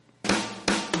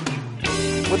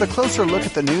with a closer look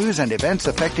at the news and events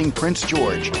affecting Prince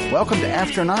George. Welcome to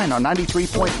After 9 on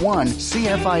 93.1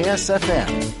 CFIS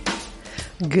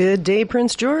FM. Good day,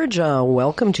 Prince George.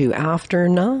 Welcome to After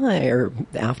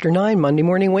 9 Monday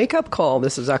morning wake-up call.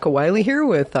 This is Eka Wiley here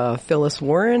with Phyllis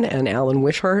Warren and Alan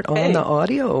Wishart on the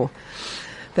audio.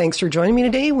 Thanks for joining me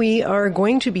today. We are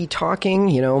going to be talking,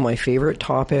 my favorite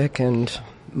topic and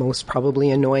most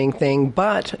probably annoying thing,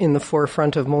 but in the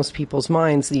forefront of most people's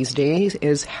minds these days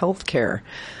is healthcare.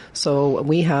 So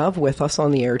we have with us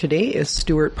on the air today is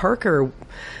Stuart Parker.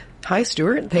 Hi,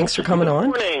 Stuart. Thanks for coming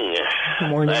on. Good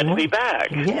morning. Glad to be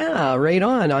back. Yeah, right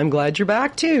on. I'm glad you're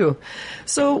back, too.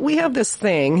 So we have this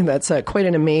thing that's quite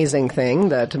an amazing thing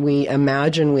that we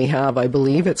imagine we have, I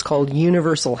believe. It's called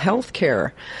universal health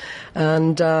care.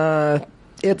 And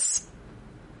it's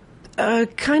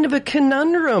kind of a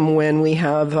conundrum when we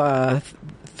have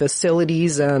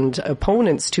facilities and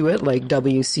opponents to it, like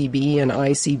WCB and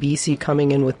ICBC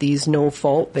coming in with these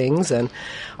no-fault things, and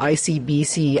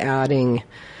ICBC adding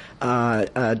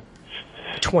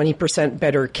 20%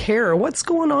 better care. What's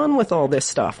going on with all this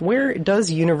stuff? Where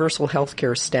does universal health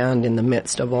care stand in the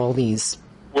midst of all these,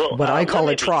 what I call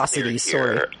atrocities?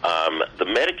 The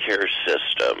Medicare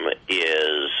system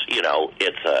is,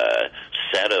 it's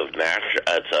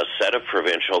a set of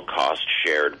provincial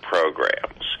cost-shared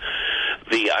programs.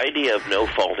 The idea of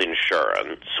no-fault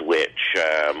insurance, which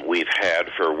we've had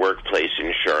for workplace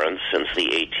insurance since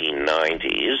the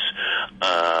 1890s,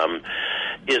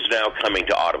 is now coming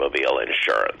to automobile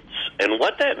insurance. And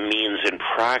what that means in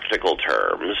practical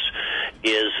terms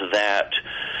is that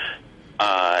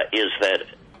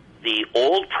the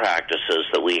old practices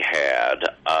that we had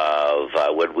of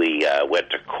when we went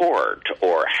to court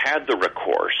or had the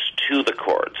recourse to the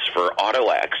courts for auto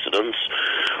accidents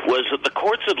was that the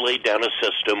courts had laid down a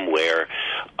system where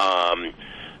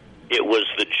it was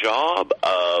the job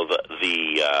of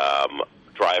the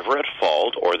driver at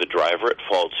fault or the driver at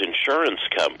fault's insurance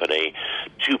company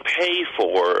to pay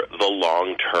for the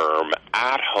long-term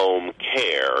at-home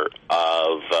care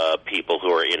of people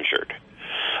who are injured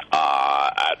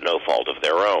at no fault of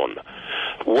their own.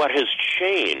 What has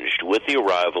changed with the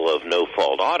arrival of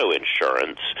no-fault auto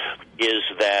insurance is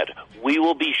that we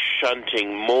will be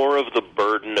shunting more of the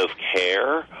burden of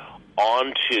care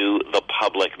onto the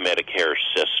public Medicare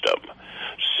system.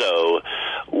 So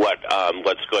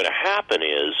what's going to happen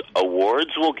is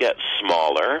awards will get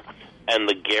smaller, and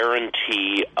the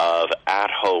guarantee of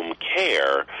at-home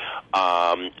care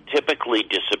typically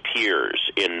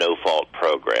disappears in no-fault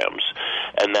programs.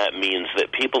 And that means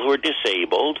that people who are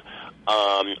disabled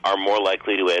are more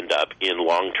likely to end up in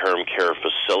long-term care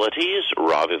facilities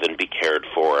rather than be cared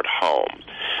for at home.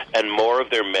 And more of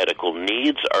their medical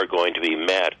needs are going to be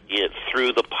met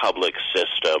through the public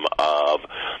system of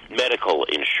medical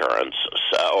insurance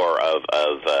or of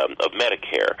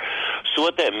Medicare. So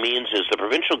what that means is the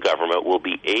provincial government will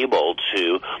be able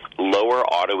to lower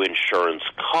auto insurance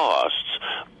costs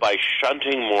by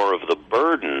shunting more of the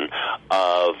burden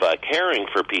of caring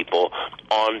for people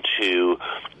onto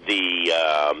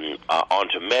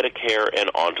Medicare and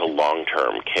onto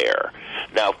long-term care.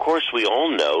 Now, of course, we all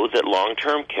know that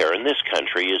long-term care in this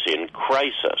country is in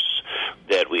crisis,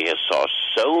 that we have saw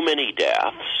so many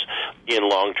deaths in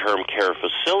long-term care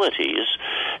facilities,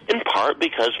 in part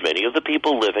because many of the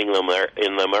people living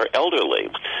in them are elderly,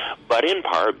 but in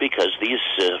part because these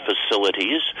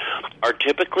facilities are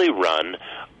typically run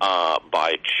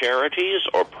by charities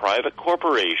or private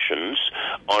corporations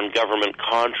on government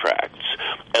contracts.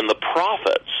 And the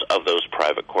profits of those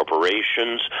private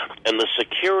corporations and the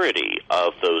security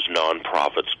of those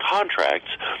non-profits' contracts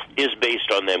is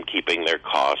based on them keeping their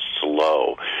costs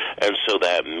low. And so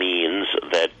that means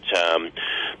that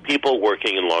people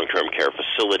working in long-term care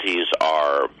facilities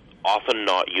are often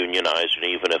not unionized,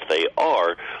 and even if they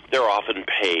are, they're often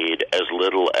paid as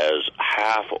little as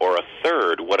half or a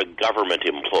third what a government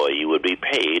employee would be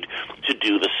paid to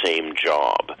do the same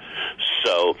job.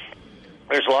 So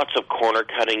there's lots of corner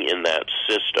cutting in that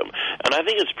system. And I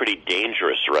think it's pretty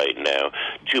dangerous right now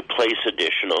to place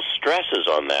additional stresses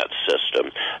on that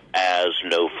system as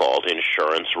no-fault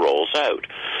insurance rolls out.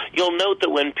 You'll note that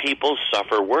when people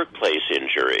suffer workplace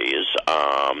injuries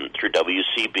through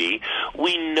WCB,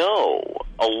 we know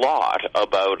a lot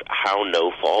about how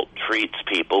no-fault treats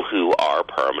people who are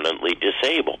permanently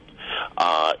disabled.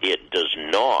 It does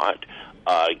not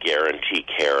guarantee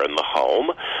care in the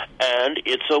home, and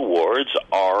its awards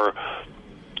are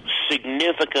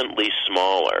significantly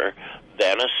smaller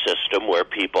than a system where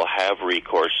people have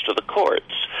recourse to the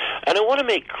courts. And I want to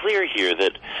make clear here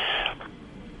that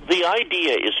the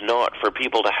idea is not for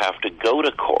people to have to go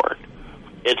to court.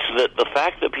 It's that the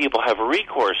fact that people have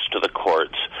recourse to the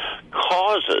courts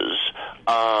causes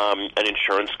an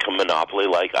insurance monopoly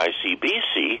like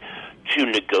ICBC to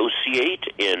negotiate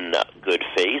in good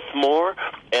faith more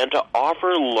and to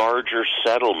offer larger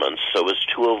settlements so as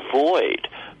to avoid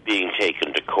being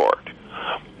taken to court.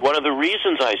 One of the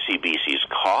reasons ICBC's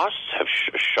costs have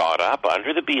shot up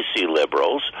under the BC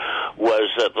Liberals was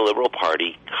that the Liberal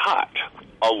Party cut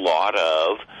a lot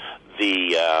of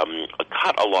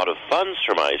funds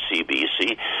from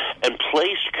ICBC and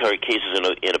placed cases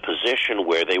in a position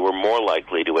where they were more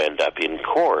likely to end up in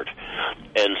court.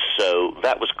 And so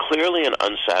that was clearly an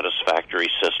unsatisfactory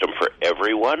system for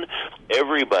everyone.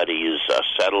 Everybody's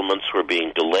settlements were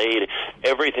being delayed.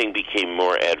 Everything became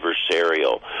more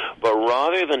adversarial. But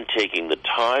rather than taking the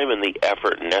time and the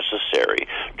effort necessary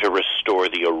to restore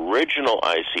the original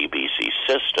ICBC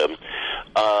system,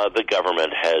 the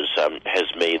government has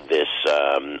made this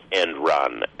end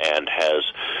run and has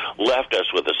left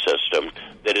us with a system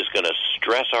that is going to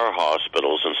stress our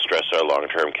hospitals and stress our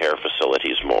long-term care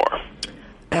facilities more.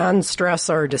 And stress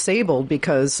our disabled,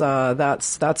 because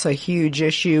that's a huge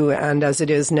issue. And as it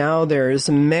is now, there's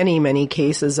many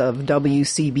cases of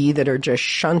WCB that are just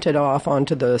shunted off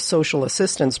onto the social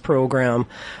assistance program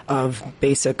of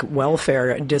basic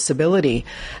welfare disability.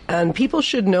 And people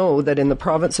should know that in the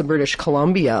province of British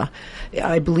Columbia,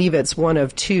 I believe it's one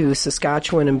of two,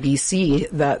 Saskatchewan and BC,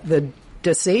 that the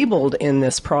disabled in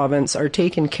this province are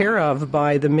taken care of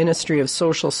by the Ministry of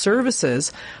Social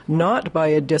Services, not by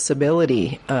a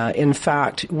disability. In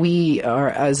fact, we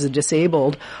are, as a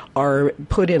disabled, are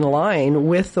put in line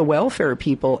with the welfare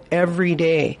people every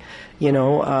day, and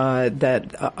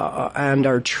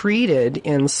are treated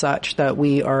in such that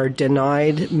we are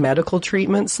denied medical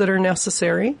treatments that are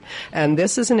necessary. And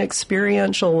this is an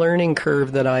experiential learning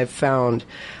curve that I've found.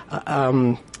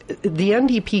 The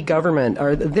NDP government,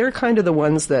 they're kind of the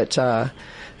ones that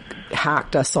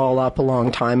hacked us all up a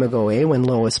long time ago, when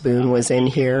Lois Boone was in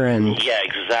here. Yeah,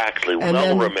 exactly.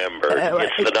 Remembered.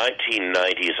 It's the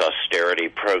 1990s austerity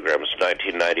programs,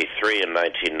 1993 and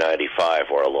 1995,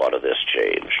 where a lot of this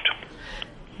changed.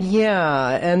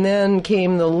 Yeah, and then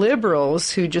came the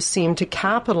Liberals, who just seemed to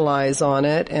capitalize on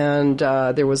it, and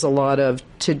there was a lot of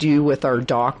to-do with our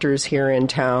doctors here in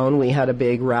town. We had a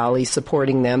big rally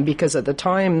supporting them, because at the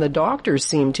time the doctors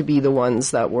seemed to be the ones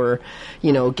that were,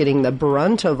 getting the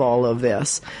brunt of all of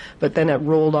this. But then it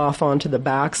rolled off onto the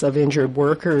backs of injured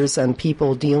workers and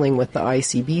people dealing with the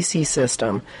ICBC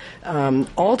system,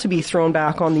 all to be thrown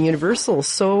back on the universals.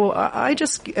 So I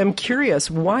just am curious,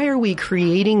 why are we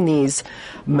creating these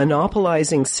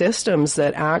monopolizing systems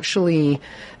that actually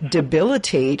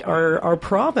debilitate our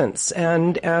province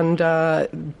and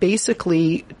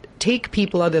basically take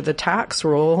people out of the tax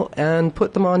roll and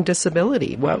put them on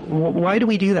disability? Why do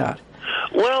we do that?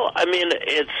 Well, I mean,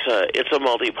 it's a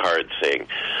multi-part thing.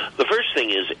 The first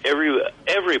thing is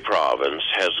every province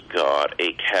has got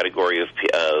a category of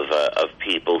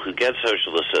people who get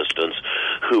social assistance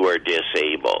who are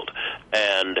disabled,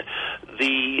 and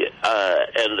the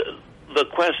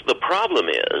problem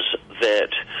is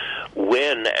that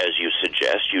when, as you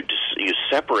suggest, you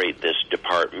separate this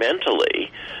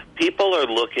departmentally, people are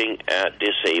looking at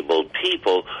disabled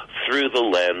people through the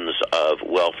lens of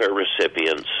welfare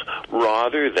recipients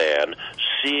rather than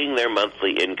seeing their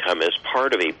monthly income as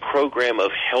part of a program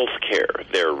of health care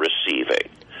they're receiving.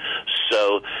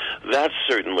 So that's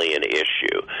certainly an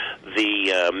issue.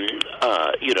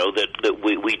 That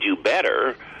we do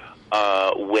better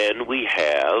when we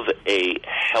have a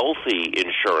healthy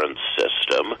insurance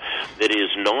system that is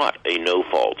not a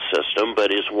no-fault system,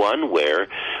 but is one where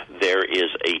there is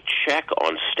a check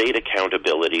on state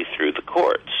accountability through the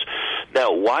courts.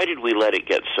 Now, why did we let it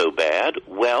get so bad?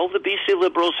 Well, the BC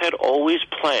Liberals had always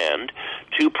planned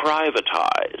to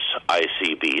privatize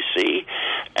ICBC,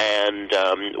 and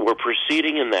we're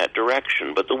proceeding in that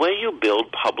direction. But the way you build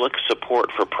public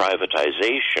support for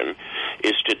privatization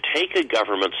is to take a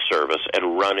government service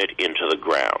and run it into the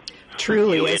ground.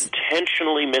 Truly. You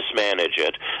intentionally mismanage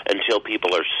it until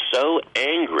people are so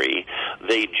angry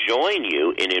they join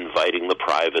you in inviting the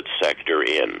private sector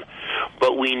in.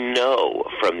 But we know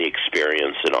from the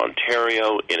experience in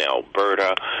Ontario, in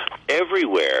Alberta,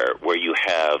 everywhere where you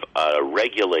have a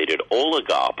regulated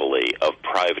oligopoly of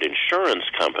private insurance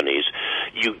companies,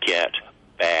 you get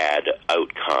bad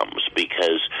outcomes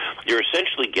because you're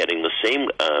essentially getting the same,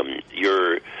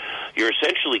 you're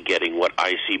essentially getting what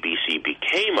ICBC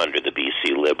became under the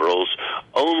BC Liberals,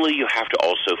 only you have to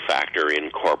also factor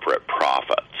in corporate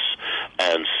profits.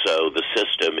 And so the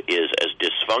system is as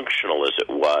dysfunctional as it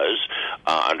was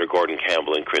under Gordon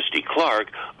Campbell and Christy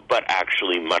Clark, but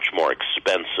actually much more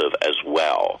expensive as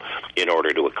well in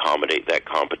order to accommodate that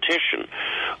competition.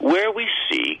 Where we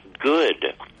see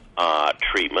good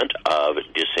treatment of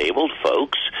disabled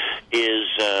folks is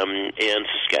in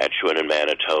Saskatchewan and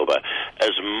Manitoba.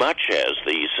 As much as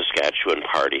the Saskatchewan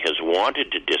Party has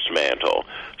wanted to dismantle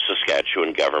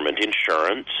Saskatchewan government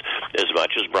insurance, as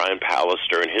much as Brian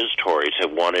Pallister and his Tories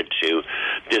have wanted to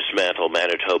dismantle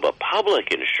Manitoba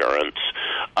public insurance,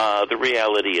 the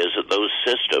reality is that those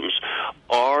systems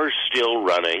are still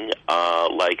running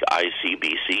like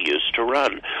ICBC used to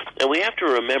run. And we have to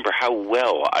remember how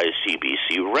well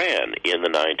ICBC ran in the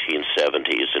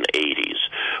 1970s and 80s,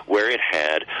 where it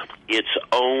had its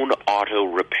own auto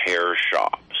repair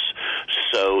shops.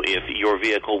 So if your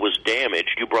vehicle was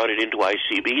damaged, you brought it into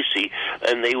ICBC,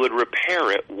 and they would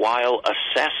repair it while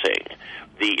assessing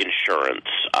the insurance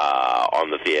on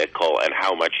the vehicle and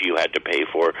how much you had to pay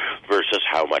for versus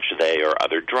how much they or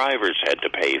other drivers had to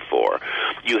pay for.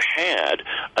 You had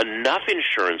enough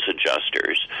insurance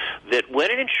adjusters that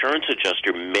when an insurance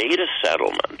adjuster made a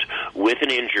settlement with an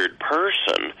injured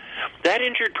person, that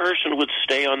injured person would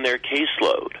stay on their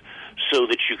caseload, so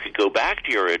that you could go back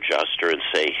to your adjuster and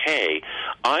say, hey,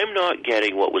 I'm not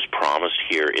getting what was promised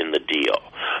here in the deal.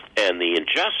 And the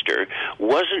adjuster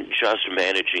wasn't just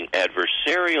managing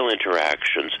adversarial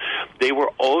interactions, they were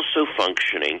also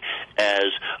functioning as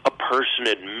a person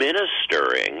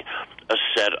administering a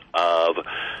set of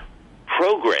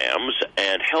programs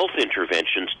and health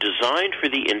interventions designed for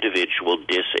the individual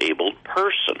disabled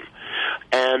person.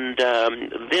 And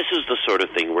this is the sort of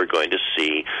thing we're going to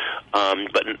see.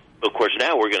 But, of course,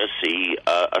 now we're going to see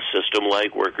a system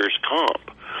like workers'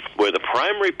 comp, where the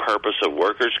primary purpose of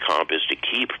workers' comp is to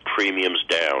keep premiums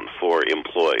down for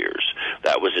employers.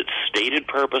 That was its stated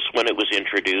purpose when it was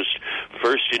introduced,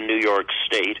 first in New York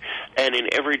State, and in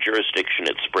every jurisdiction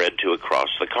it spread to across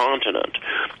the continent.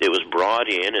 It was brought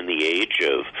in the age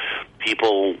of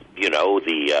people,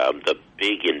 the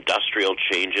big industrial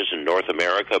changes in North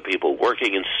America, people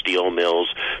working in steel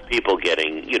mills, people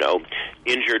getting,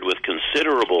 injured with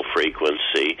considerable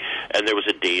frequency, and there was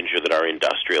a danger that our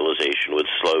industrialization would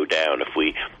slow down if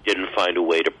we didn't find a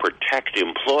way to protect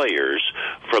employers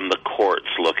from the courts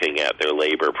looking at their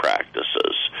labor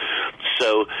practices.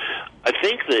 So I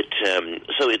think that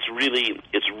it's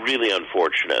really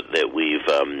unfortunate that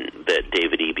that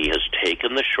David Eby has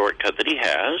taken the shortcut that he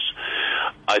has.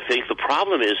 I think the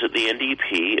problem is that the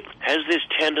NDP has this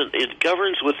tendency, it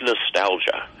governs with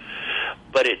nostalgia,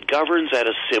 but it governs at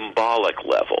a symbolic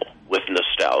level with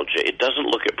nostalgia. It doesn't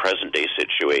look at present-day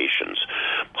situations.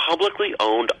 Publicly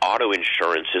owned auto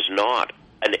insurance is not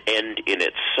an end in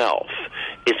itself.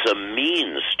 It's a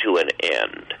means to an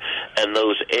end, and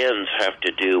those ends have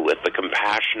to do with the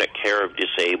compassionate care of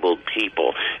disabled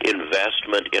people,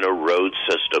 investment in a road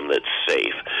system that's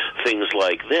safe, things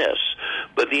like this.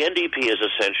 But the NDP is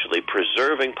essentially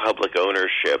preserving public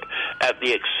ownership at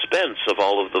the expense of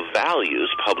all of the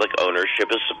values public ownership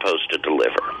is supposed to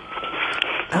deliver.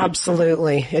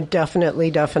 Absolutely. It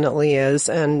definitely is.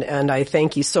 And I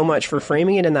thank you so much for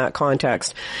framing it in that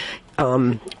context.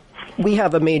 We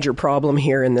have a major problem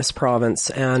here in this province,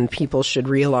 and people should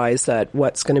realize that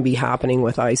what's going to be happening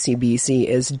with ICBC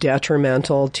is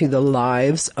detrimental to the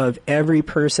lives of every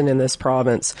person in this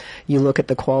province. You look at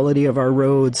the quality of our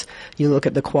roads, you look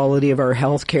at the quality of our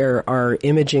healthcare, our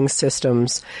imaging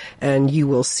systems, and you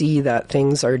will see that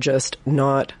things are just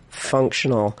not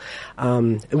functional.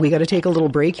 We got to take a little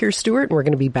break here, Stuart, and we're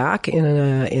going to be back in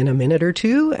a minute or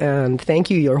two. And thank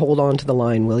you. You'll hold on to the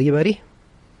line, will you, buddy?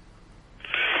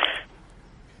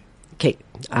 Okay,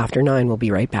 after 9, we'll be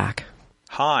right back.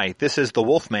 Hi, this is The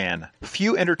Wolfman.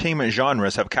 Few entertainment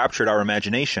genres have captured our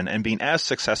imagination and been as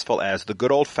successful as the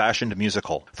good old-fashioned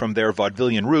musical. From their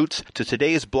vaudevillian roots to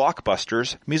today's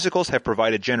blockbusters, musicals have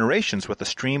provided generations with a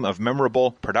stream of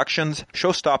memorable productions,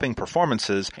 show-stopping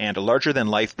performances, and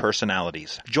larger-than-life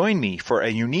personalities. Join me for a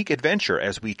unique adventure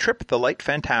as we trip the light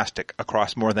fantastic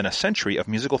across more than a century of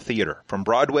musical theater, from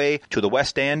Broadway to the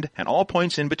West End and all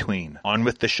points in between. On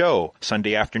with the show,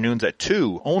 Sunday afternoons at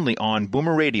 2, only on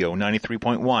Boomer Radio 93.1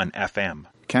 FM.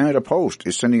 Canada Post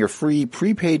is sending a free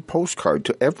prepaid postcard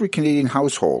to every Canadian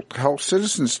household to help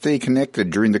citizens stay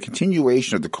connected during the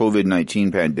continuation of the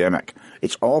COVID-19 pandemic.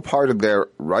 It's all part of their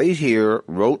Write Here,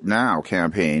 Wrote Now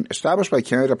campaign established by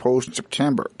Canada Post in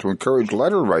September to encourage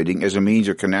letter writing as a means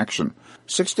of connection.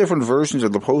 6 different versions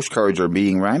of the postcards are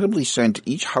being randomly sent to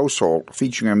each household,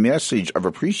 featuring a message of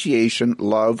appreciation,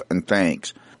 love, and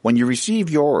thanks. When you receive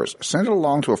yours, send it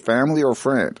along to a family or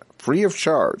friend, free of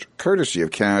charge, courtesy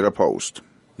of Canada Post.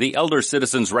 The Elder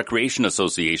Citizens Recreation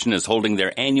Association is holding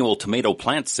their annual tomato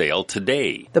plant sale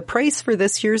today. The price for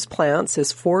this year's plants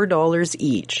is $4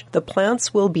 each. The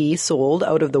plants will be sold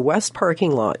out of the west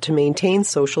parking lot to maintain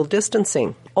social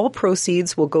distancing. All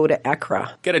proceeds will go to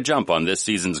ECRA. Get a jump on this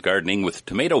season's gardening with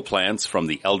tomato plants from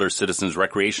the Elder Citizens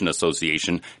Recreation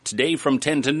Association today from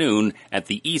 10 to noon at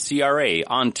the ECRA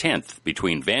on 10th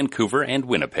between Vancouver and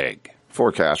Winnipeg.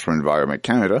 Forecast from Environment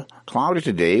Canada. Cloudy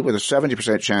today with a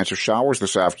 70% chance of showers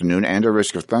this afternoon and a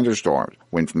risk of thunderstorms.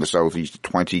 Wind from the southeast at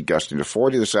 20, gusting to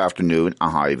 40 this afternoon, a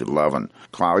high of 11.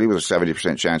 Cloudy with a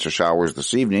 70% chance of showers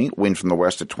this evening. Wind from the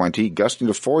west at 20, gusting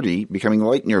to 40, becoming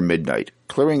light near midnight.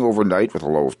 Clearing overnight with a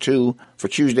low of 2. For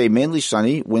Tuesday, mainly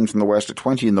sunny. Wind from the west at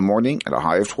 20 in the morning and a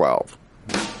high of 12.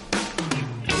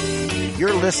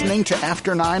 You're listening to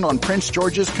After 9 on Prince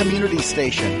George's Community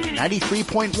Station,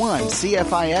 93.1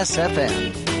 CFIS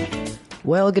FM.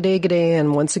 Well, good day,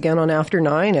 and once again on After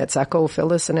 9, it's Echo,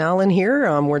 Phyllis, and Alan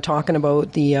here. We're talking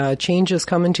about the changes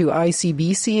coming to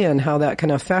ICBC and how that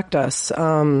can affect us.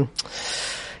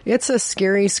 It's a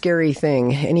scary, scary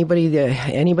thing.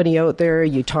 Anybody out there,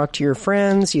 you talk to your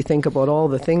friends, you think about all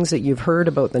the things that you've heard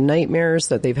about the nightmares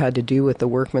that they've had to do with the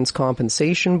Workmen's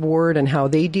Compensation Board and how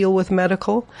they deal with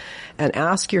medical, and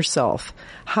ask yourself,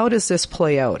 how does this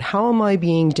play out? How am I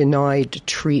being denied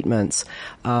treatments?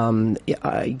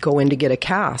 I go in to get a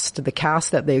cast. The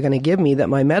cast that they're going to give me that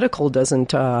my medical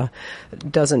doesn't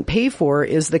pay for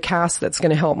is the cast that's going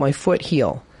to help my foot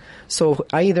heal. So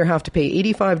I either have to pay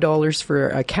 $85 for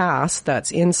a cast that's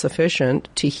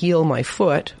insufficient to heal my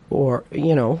foot or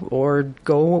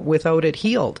go without it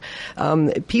healed.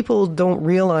 People don't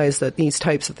realize that these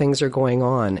types of things are going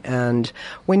on. And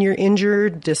when you're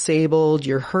injured, disabled,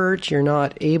 you're hurt, you're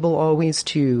not able always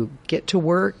to get to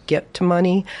work, get to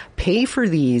money, pay for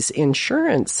these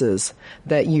insurances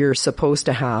that you're supposed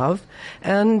to have.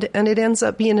 And it ends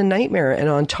up being a nightmare. And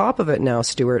on top of it now,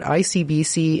 Stuart,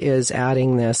 ICBC is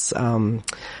adding this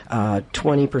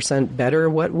 20% better.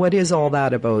 What is all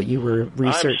that about? You were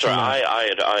researching. I'm sorry,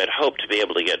 I had hoped to be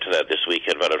able to get to that this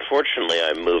weekend, but unfortunately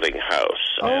I'm moving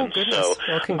house. Oh, goodness. So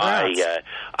well, congrats.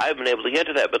 I haven't been able to get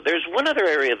to that, but there's one other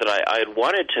area that I had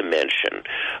wanted to mention,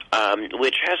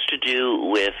 which has to do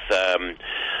with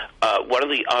one of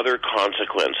the other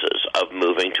consequences of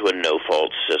moving to a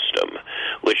no-fault system,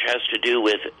 which has to do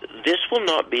with this will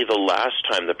not be the last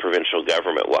time the provincial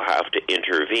government will have to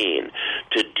intervene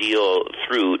to deal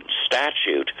through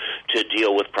statute to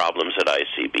deal with problems at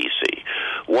ICBC.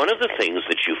 One of the things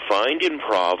that you find in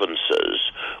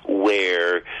provinces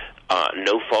where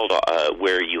no-fault,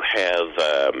 where you have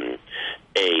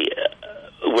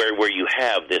where you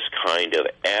have this kind of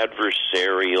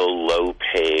adversarial,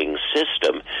 low-paying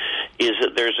system, is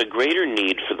that there's a greater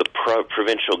need for the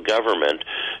provincial government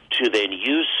to then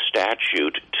use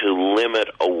statute to limit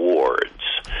awards.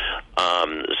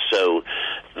 So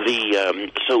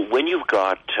when you've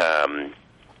got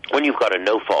a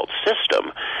no-fault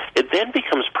system, it then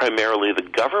becomes primarily the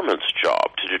government's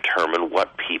job to determine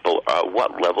what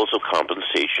levels of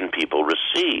compensation people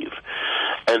receive.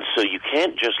 And so you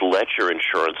can't just let your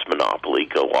insurance monopoly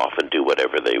go off and do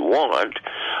whatever they want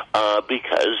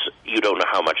because you don't know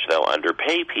how much they'll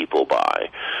underpay people by.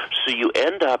 So you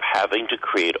end up having to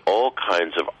create all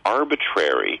kinds of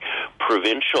arbitrary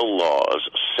provincial laws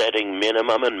setting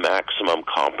minimum and maximum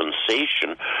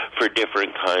compensation for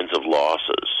different kinds of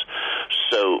losses.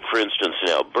 So, for instance, in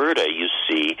Alberta, you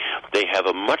see they have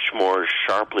a much more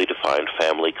sharply defined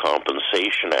Family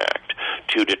Compensation Act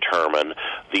to determine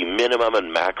the minimum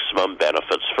and maximum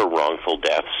benefits for wrongful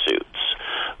death suits.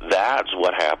 That's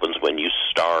what happens when you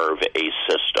starve a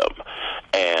system,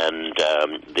 and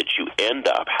that you end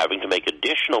up having to make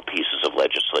additional pieces of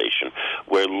legislation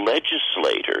where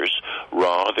legislators,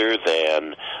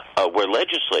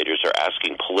 are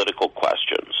asking political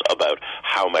questions about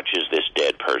how much is this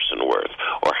dead person worth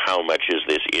or how much is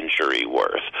this injury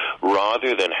worth,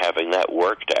 rather than having that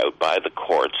worked out by the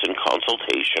courts in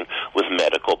consultation with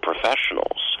medical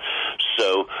professionals.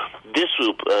 So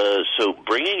so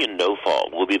bringing in no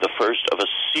fault will be the first of a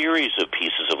series of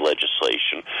pieces of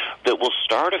legislation that will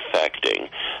start affecting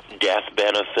death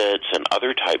benefits and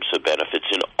other types of benefits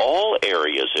in all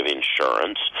areas of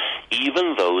insurance,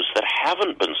 even those that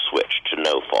haven't been switched to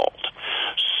no fault.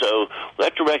 So we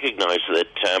have to recognize that,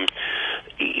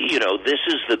 this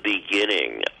is the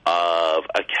beginning of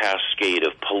a cascade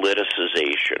of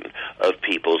politicization of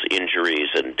people's injuries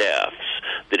and deaths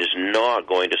that is not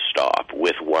going to stop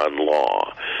with one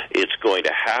law. It's going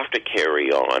to have to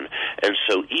carry on. And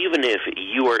so even if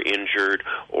you are injured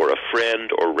or a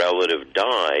friend or relative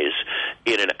dies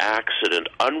in an accident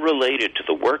unrelated to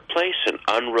the workplace and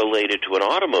unrelated to an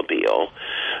automobile,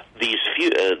 these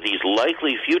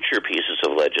likely future pieces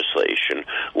of legislation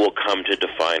will come to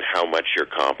define how much you're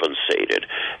compensated,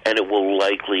 and it will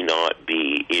likely not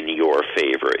be in your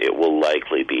favor. It will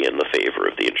likely be in the favor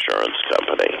of the insurance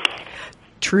company.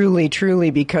 Truly, truly,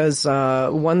 because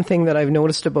one thing that I've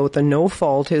noticed about the no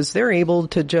fault is they're able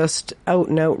to just out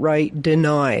and outright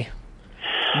deny.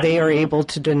 They are able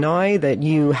to deny that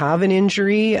you have an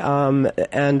injury,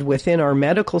 and within our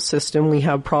medical system, we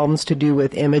have problems to do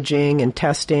with imaging and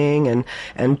testing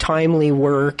and timely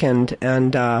work and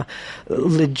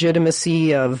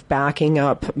legitimacy of backing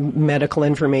up medical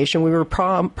information. We were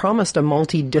promised a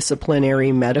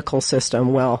multidisciplinary medical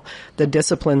system. Well, the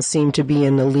disciplines seem to be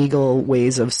in the legal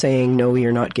ways of saying, no,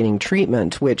 you're not getting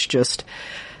treatment, which just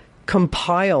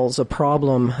compiles a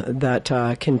problem that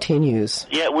continues.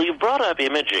 Yeah, well, you brought up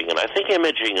imaging, and I think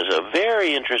imaging is a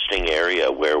very interesting area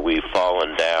where we've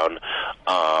fallen down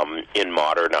in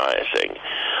modernizing.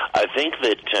 I think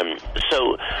that,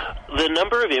 so the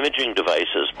number of imaging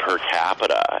devices per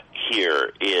capita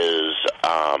here is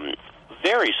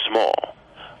very small.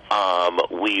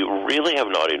 We really have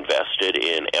not invested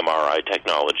in MRI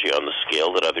technology on the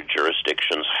scale that other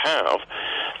jurisdictions have,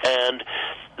 and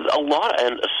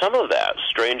some of that,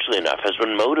 strangely enough, has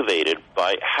been motivated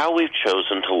by how we've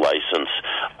chosen to license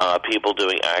people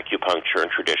doing acupuncture and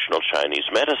traditional Chinese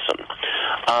medicine.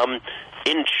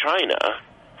 In China,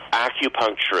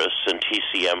 acupuncturists and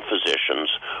TCM physicians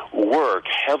work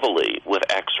heavily with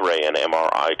X-ray and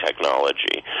MRI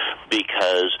technology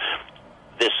because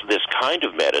this kind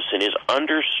of medicine is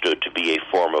understood to be a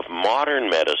form of modern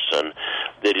medicine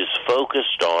that is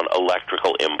focused on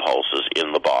electrical impulses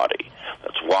in the body.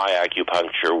 That's why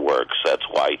acupuncture works. That's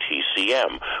why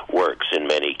TCM works in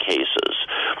many cases.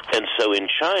 And so in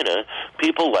China,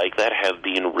 people like that have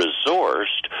been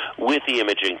resourced with the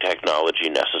imaging technology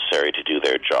necessary to do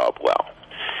their job well.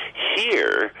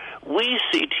 Here, we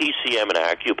see TCM and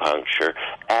acupuncture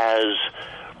as,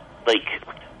 like,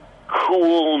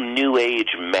 cool New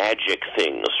Age magic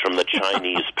things from the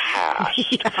Chinese past.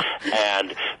 Yeah.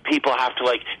 And people have to,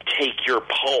 like, take your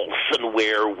pulse and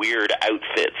wear weird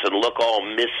outfits and look all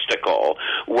mystical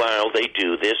while they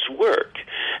do this work.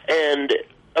 And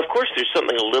of course, there's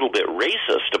something a little bit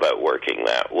racist about working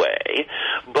that way,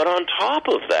 but on top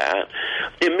of that,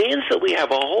 it means that we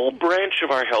have a whole branch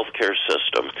of our healthcare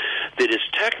system that is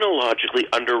technologically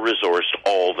under-resourced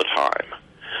all the time.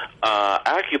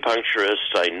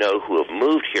 Acupuncturists I know who have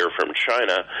moved here from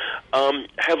China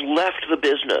have left the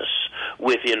business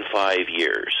within 5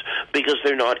 years because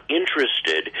they're not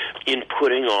interested in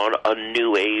putting on a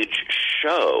New Age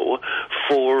show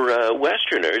for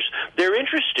Westerners. They're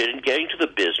interested in getting to the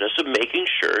business of making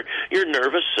sure your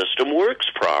nervous system works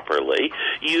properly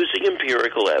using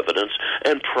empirical evidence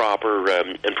and proper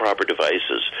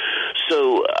devices.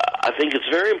 So I think it's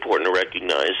very important to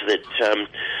recognize that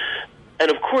and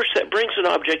of course, that brings an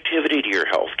objectivity to your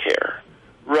health care,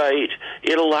 right?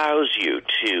 It allows you,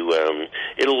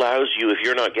 if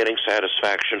you're not getting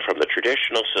satisfaction from the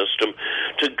traditional system,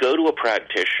 to go to a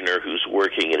practitioner who's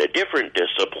working in a different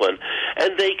discipline,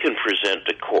 and they can present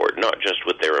to court, not just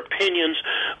with their opinions,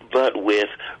 but with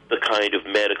the kind of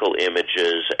medical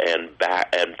images and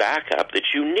backup that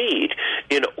you need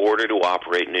in order to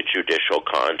operate in a judicial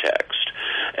context.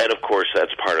 And, of course,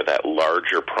 that's part of that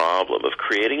larger problem of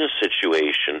creating a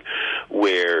situation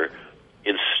where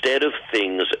instead of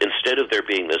there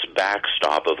being this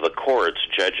backstop of the courts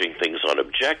judging things on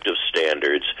objective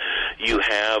standards, you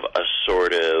have a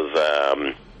sort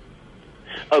of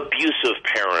abusive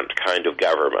parent kind of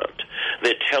government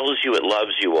that tells you it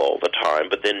loves you all the time,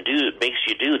 but then makes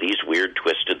you do these weird,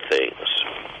 twisted things.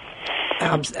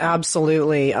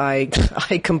 Absolutely. I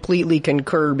completely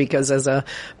concur, because as a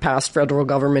past federal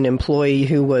government employee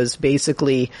who was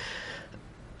basically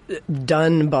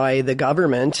done by the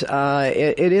government,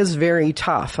 it is very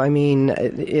tough. I mean,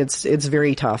 it's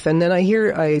very tough. And then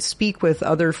I speak with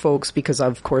other folks, because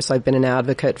of course I've been an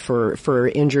advocate for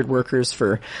injured workers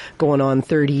for going on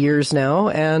 30 years now.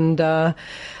 And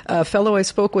a fellow I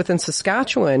spoke with in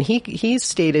Saskatchewan, he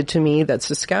stated to me that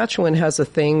Saskatchewan has a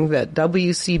thing that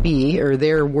WCB, or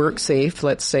their WorkSafe,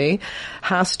 let's say,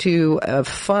 has to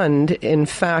fund, in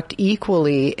fact,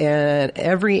 equally, and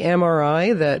every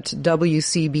MRI that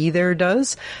WCB there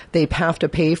does, they have to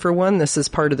pay for one. This is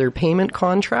part of their payment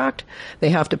contract. They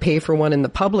have to pay for one in the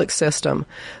public system.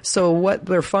 So what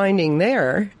they're finding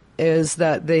there is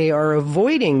that they are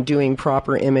avoiding doing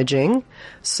proper imaging,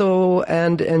 so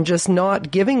and just not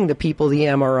giving the people the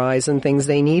MRIs and things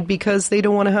they need because they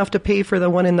don't want to have to pay for the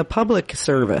one in the public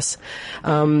service.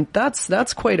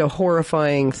 That's quite a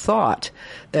horrifying thought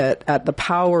at the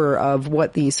power of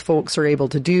what these folks are able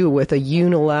to do with a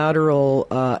unilateral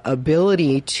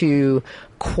ability to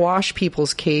quash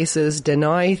people's cases,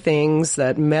 deny things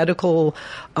that medical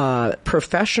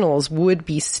professionals would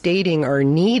be stating are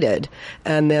needed,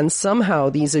 and then somehow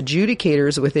these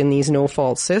adjudicators within these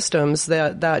no-fault systems,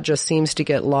 that just seems to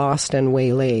get lost and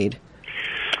waylaid.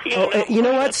 You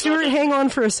know what, Stuart? Hang on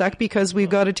for a sec because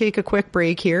we've got to take a quick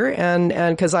break here, and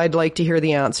because I'd like to hear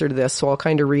the answer to this, so I'll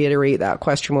kind of reiterate that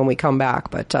question when we come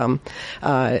back. But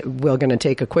we're going to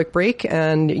take a quick break,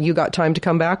 and you got time to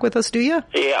come back with us, do you?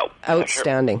 Yeah.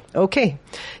 Outstanding. Sure. Okay.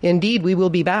 Indeed, we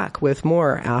will be back with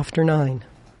more After 9.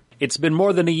 It's been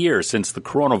more than a year since the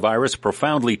coronavirus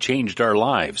profoundly changed our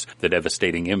lives. The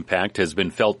devastating impact has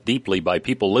been felt deeply by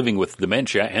people living with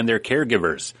dementia and their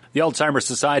caregivers. The Alzheimer's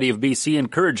Society of BC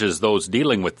encourages those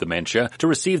dealing with dementia to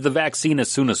receive the vaccine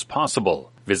as soon as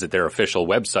possible. Visit their official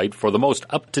website for the most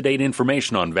up-to-date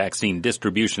information on vaccine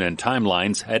distribution and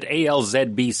timelines at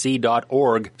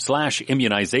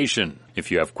alzbc.org/immunization. If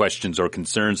you have questions or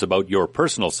concerns about your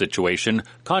personal situation,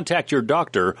 contact your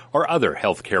doctor or other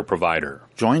healthcare provider.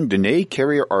 Join Danae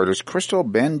Carrier artist Crystal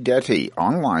Bendetti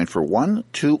online for 1,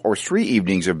 2, or 3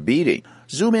 evenings of beading.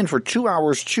 Zoom in for 2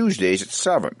 hours Tuesdays at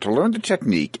 7 to learn the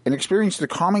technique and experience the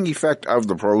calming effect of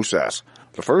the process.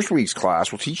 The first week's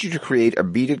class will teach you to create a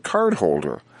beaded card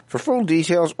holder. For full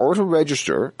details or to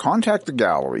register, contact the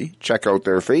gallery, check out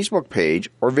their Facebook page,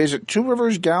 or visit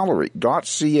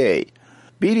tworiversgallery.ca.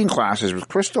 Beading classes with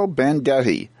Crystal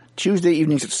Bendetti, Tuesday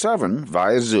evenings at 7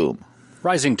 via Zoom.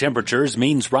 Rising temperatures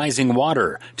means rising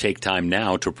water. Take time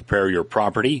now to prepare your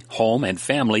property, home, and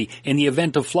family in the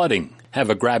event of flooding.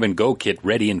 Have a grab-and-go kit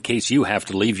ready in case you have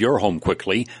to leave your home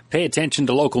quickly. Pay attention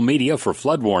to local media for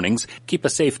flood warnings. Keep a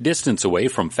safe distance away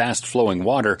from fast-flowing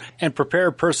water. And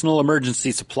prepare personal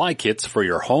emergency supply kits for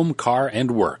your home, car,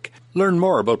 and work. Learn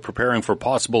more about preparing for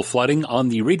possible flooding on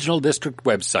the Regional District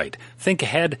website. Think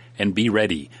ahead and be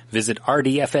ready. Visit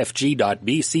rdffg.bc.ca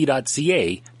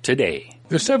today.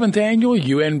 The 7th annual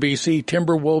UNBC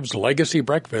Timberwolves Legacy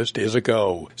Breakfast is a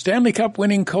go. Stanley Cup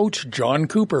winning coach John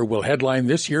Cooper will headline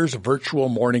this year's virtual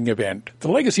morning event. The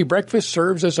Legacy Breakfast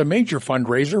serves as a major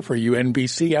fundraiser for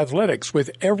UNBC athletics, with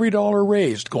every dollar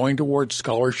raised going towards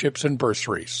scholarships and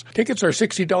bursaries. Tickets are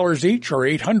 $60 each or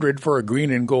 $800 for a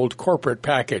green and gold corporate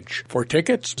package. For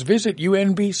tickets, visit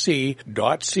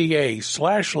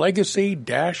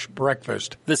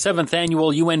unbc.ca/legacy-breakfast. The 7th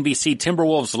annual UNBC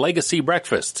Timberwolves Legacy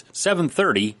Breakfast, 7:30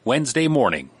 Wednesday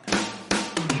morning.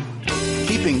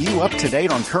 Keeping you up to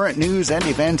date on current news and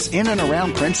events in and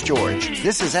around Prince George.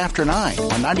 This is After 9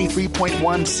 on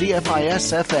 93.1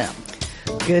 CFIS FM.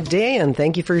 Good day, and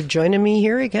thank you for joining me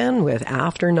here again with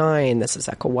After 9. This is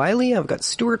Echo Wiley. I've got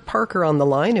Stuart Parker on the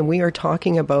line, and we are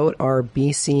talking about our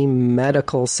BC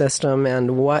medical system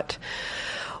and what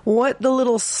the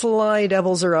little sly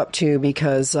devils are up to,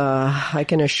 because I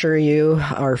can assure you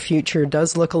our future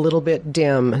does look a little bit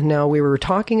dim. Now, we were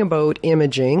talking about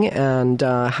imaging and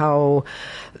how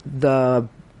the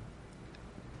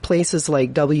places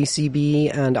like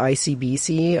WCB and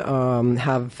ICBC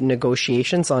have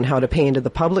negotiations on how to pay into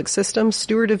the public system.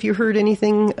 Stuart, have you heard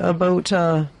anything about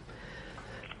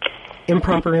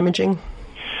improper imaging?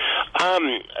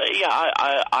 I'm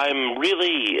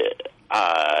really...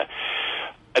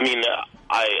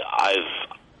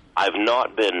 I've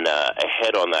not been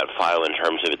ahead on that file in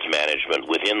terms of its management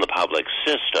within the public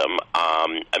system.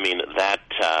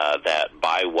 That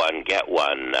buy one get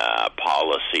one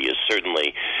policy is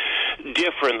certainly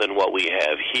different than what we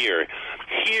have here.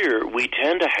 Here, we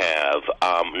tend to have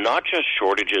not just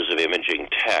shortages of imaging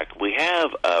tech, we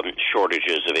have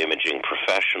shortages of imaging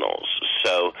professionals.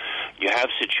 So you have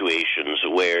situations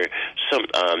where,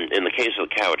 in the case of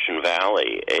Cowichan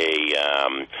Valley,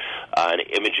 an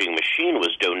imaging machine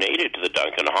was donated to the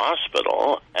Duncan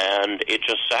Hospital, and it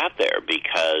just sat there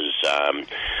because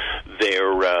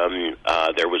there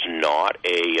was not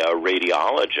a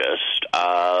radiologist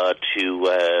to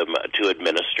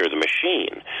administer the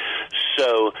machine.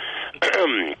 So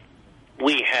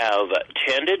we have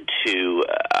tended to,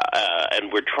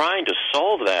 and we're trying to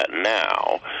solve that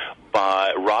now,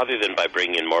 rather than by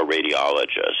bringing in more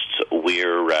radiologists,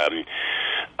 we're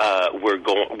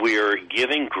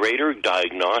giving greater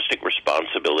diagnostic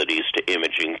responsibilities to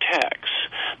imaging techs.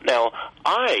 Now,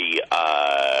 I'm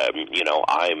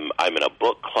in a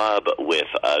book club with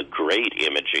a great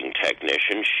imaging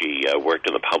technician. She worked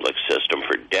in the public system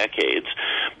for decades,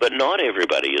 but not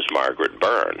everybody is Margaret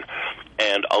Byrne.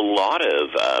 And a lot of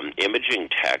imaging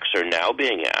techs are now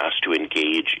being asked to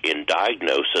engage in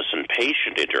diagnosis and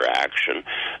patient interaction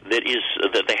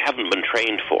that they haven't been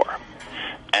trained for.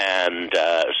 And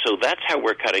so that's how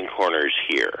we're cutting corners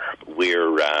here.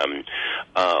 We're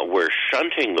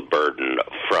shunting the burden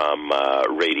from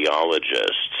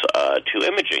radiologists to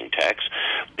imaging techs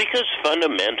because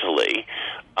fundamentally,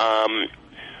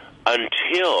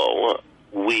 until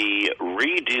we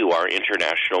redo our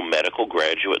international medical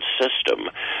graduate system,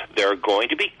 there are going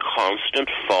to be constant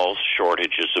false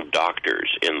shortages of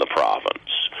doctors in the province.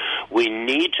 We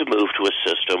need to move to a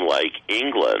system like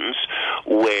England's,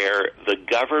 where the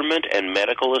government and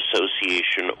medical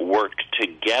association work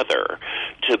together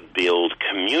to build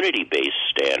community-based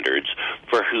standards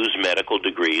for whose medical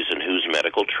degrees and whose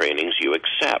medical trainings you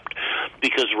accept.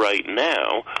 Because right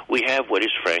now, we have what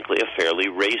is frankly a fairly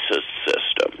racist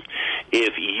system.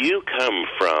 If you come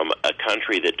from a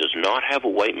country that does not have a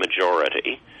white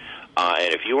majority,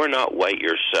 and if you are not white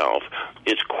yourself,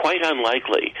 it's quite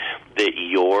unlikely that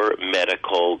your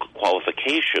medical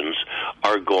qualifications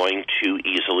are going to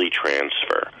easily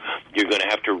transfer. You're going to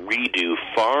have to redo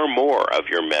far more of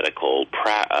your medical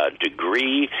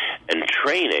degree and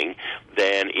training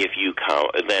than if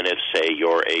say,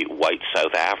 you're a white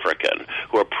South African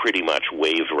who are pretty much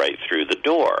waved right through the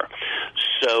door.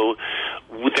 So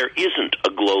there isn't a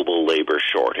global labor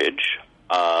shortage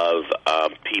of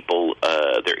people.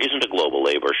 There isn't a global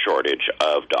labor shortage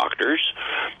of doctors,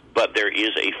 but there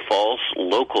is a false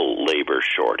local labor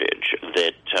shortage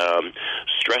that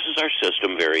stresses our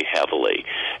system very heavily,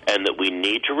 and that we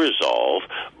need to resolve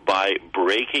by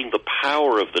breaking the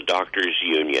power of the doctors'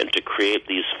 union to create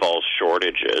these false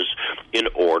shortages in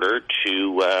order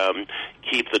to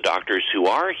keep the doctors who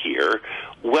are here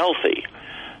wealthy.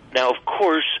 Now, of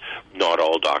course, not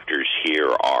all doctors here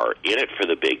are in it for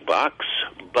the big bucks,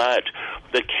 but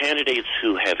the candidates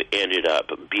who have ended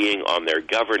up being on their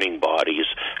governing bodies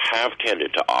have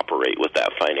tended to operate with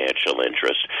that financial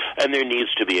interest, and there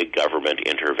needs to be a government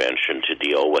intervention to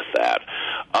deal with that.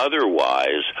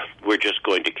 Otherwise, we're just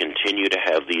going to continue to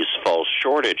have these false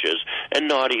shortages and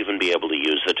not even be able to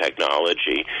use the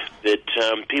technology that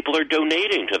people are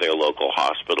donating to their local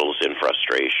hospitals in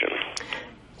frustration.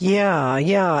 Yeah,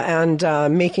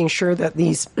 and making sure that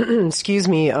these,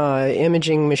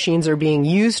 imaging machines are being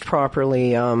used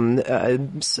properly.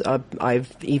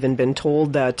 I've even been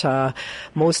told that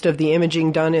most of the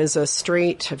imaging done is a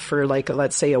straight for, like,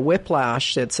 let's say a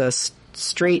whiplash. It's a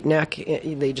straight neck.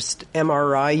 They just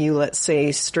MRI you, let's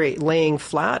say, straight, laying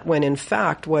flat, when in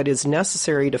fact what is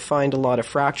necessary to find a lot of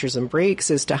fractures and breaks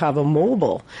is to have a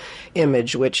mobile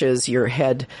image, which is your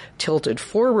head tilted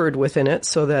forward within it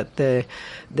so that they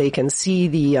can see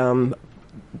the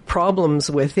problems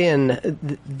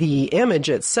within the image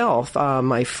itself.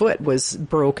 My foot was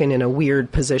broken in a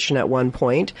weird position at one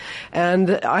point,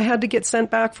 and I had to get sent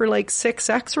back for like 6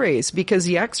 x-rays because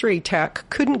the x-ray tech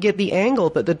couldn't get the angle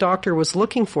that the doctor was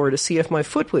looking for to see if my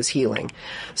foot was healing.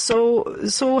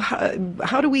 So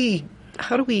how do we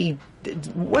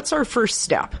what's our first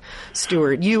step,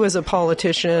 Stuart? You as a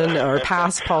politician or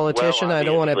past politician, well, I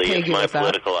don't want to peg you with that. If my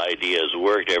political ideas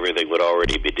worked, everything would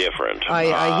already be different.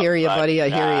 I hear you, buddy. I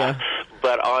hear you.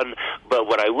 But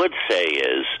what I would say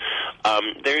is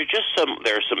there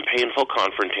are some painful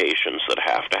confrontations that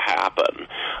have to happen.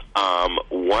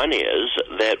 One is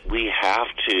that we have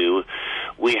to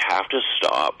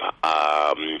stop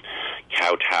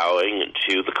kowtowing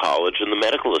to the college and the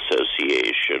medical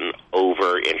association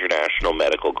over international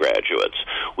medical graduates.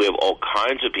 We have all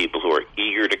kinds of people who are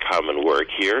eager to come and work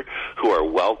here, who are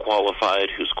well qualified,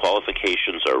 whose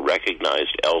qualifications are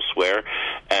recognized elsewhere,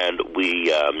 and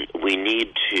we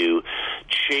need to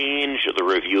change the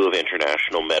review of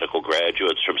international medical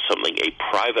graduates from something a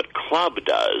private club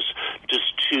does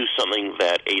to something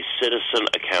that a citizen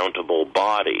accountable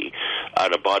body,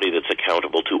 and a body that's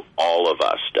accountable to all of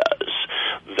us, does.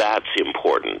 That's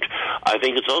important. I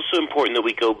think it's also important that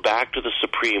we go back to the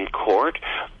Supreme Court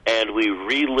and we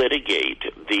relitigate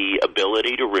the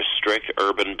ability to restrict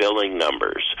urban billing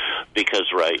numbers,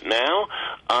 because right now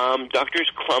doctors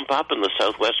clump up in the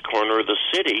southwest corner of the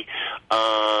city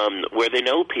where they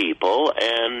know people,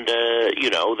 and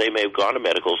they may have gone to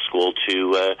medical school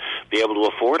to be able to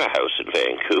afford a house in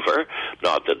Vancouver.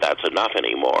 Not that that's enough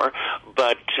anymore,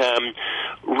 but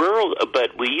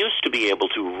we used to be able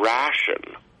to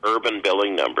ration urban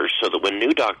billing numbers so that when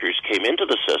new doctors came into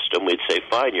the system, we'd say,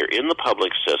 fine, you're in the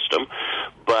public system,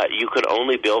 but you could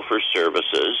only bill for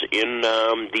services in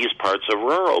these parts of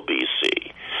rural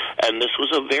BC. And this was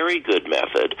a very good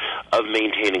method of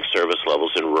maintaining service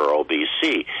levels in rural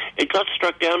BC. It got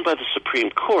struck down by the Supreme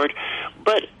Court,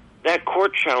 but that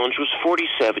court challenge was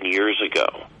 47 years ago.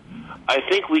 I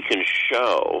think we can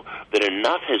show that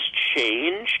enough has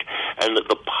changed and that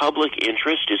the public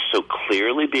interest is so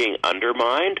clearly being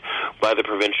undermined by the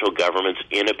provincial government's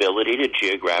inability to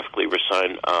geographically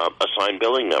assign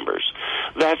billing numbers.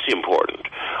 That's important.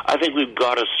 I think we've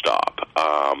got to stop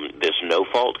this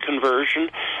no-fault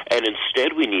conversion, and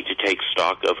instead we need to take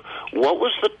stock of what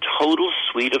was the total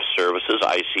suite of services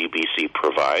ICBC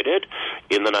provided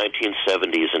in the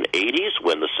 1970s and 80s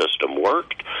when the system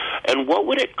worked, and what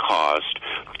would it cost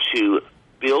to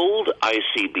build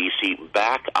ICBC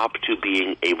back up to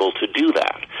being able to do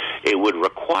that. It would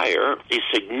require a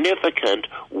significant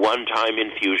one-time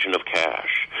infusion of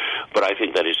cash. But I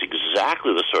think that is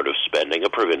exactly the sort of spending a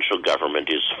provincial government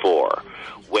is for.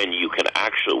 When you can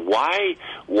actually, why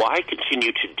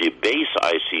continue to debase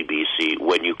ICBC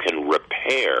when you can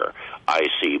repair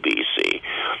ICBC?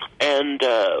 And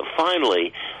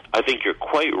finally, I think you're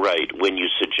quite right when you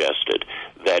suggested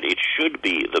that it should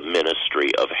be the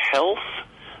Ministry of Health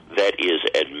that is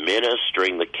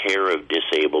administering the care of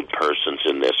disabled persons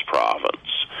in this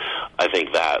province. I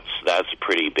think that's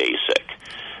pretty basic.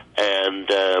 And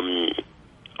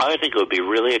I think it would be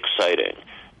really exciting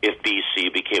if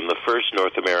BC became the first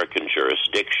North American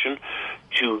jurisdiction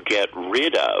to get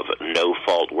rid of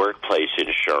no-fault workplace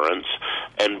insurance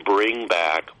and bring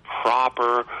back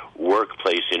proper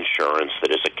workplace insurance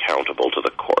that is accountable to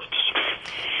the courts.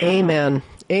 Amen.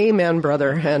 Amen,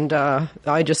 brother. And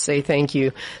I just say thank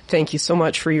you. Thank you so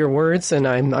much for your words. And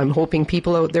I'm hoping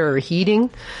people out there are heeding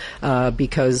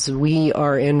because we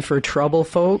are in for trouble,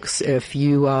 folks. If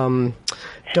you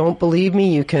don't believe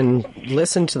me, you can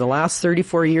listen to the last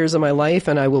 34 years of my life,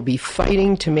 and I will be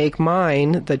fighting to make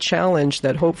mine the challenge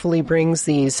that hopefully brings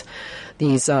these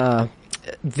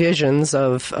visions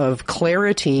of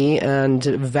clarity and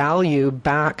value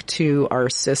back to our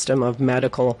system of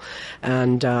medical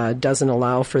and doesn't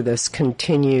allow for this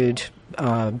continued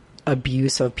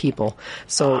abuse of people.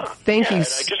 So thank you. And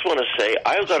I just want to say,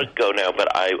 I've got to go now, but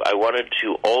I wanted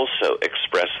to also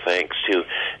express thanks to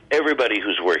everybody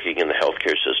who's working in the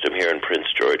healthcare system here in Prince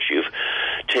George. You've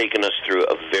taken us through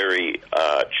a very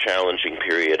challenging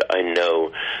period. I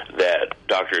know that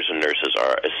doctors and nurses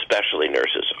especially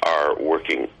nurses, are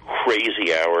working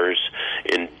crazy hours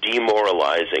in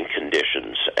demoralizing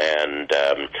conditions, and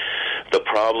the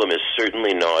problem is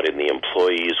certainly not in the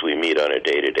employees we meet on a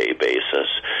day-to-day basis.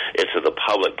 It's at the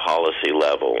public policy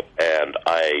level, and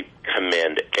I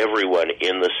commend everyone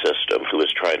in the system who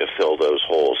is trying to fill those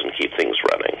holes and keep things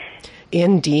running.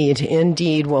 Indeed,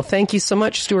 indeed. Well, thank you so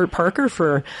much, Stuart Parker,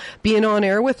 for being on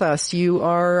air with us. You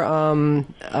are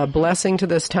a blessing to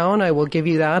this town. I will give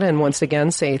you that, and once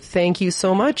again say thank you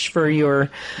so much for your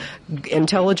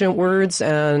intelligent words,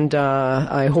 and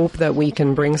I hope that we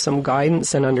can bring some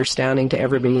guidance and understanding to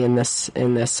everybody in this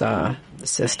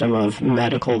system of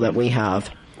medical that we have.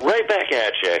 Right back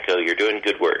at you, Echo. You're doing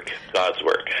good work. God's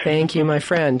work. Thank you, my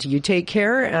friend. You take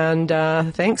care, and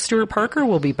thanks, Stuart Parker.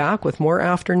 We'll be back with more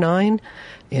After 9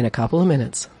 in a couple of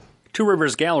minutes. Two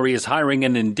Rivers Gallery is hiring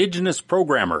an Indigenous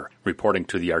programmer. Reporting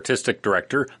to the artistic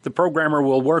director, the programmer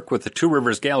will work with the Two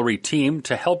Rivers Gallery team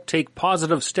to help take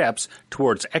positive steps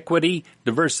towards equity,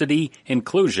 diversity,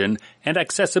 inclusion, and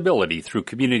accessibility through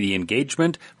community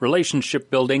engagement, relationship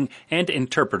building, and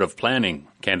interpretive planning.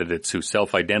 Candidates who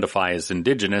self-identify as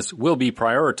Indigenous will be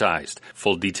prioritized.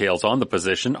 Full details on the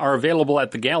position are available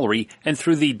at the gallery and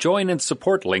through the Join and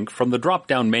Support link from the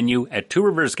drop-down menu at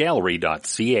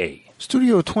tworiversgallery.ca.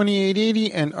 Studio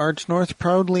 2880 and Arts North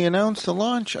proudly announced the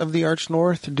launch of the Arts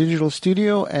North Digital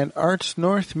Studio and Arts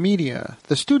North Media.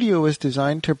 The studio is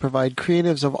designed to provide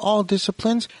creatives of all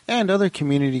disciplines and other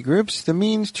community groups the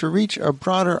means to reach a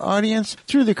broader audience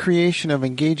through the creation of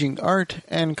engaging art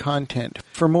and content.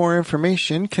 For more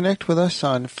information, connect with us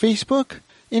on Facebook,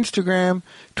 Instagram,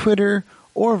 Twitter,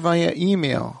 or via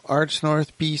email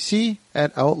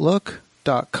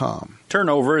artsnorthbc@outlook.com.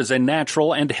 Turnover is a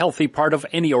natural and healthy part of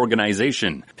any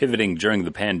organization. Pivoting during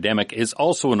the pandemic is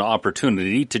also an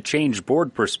opportunity to change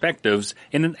board perspectives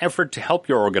in an effort to help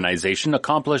your organization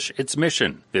accomplish its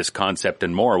mission. This concept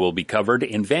and more will be covered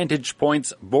in Vantage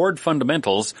Point's Board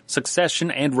Fundamentals, Succession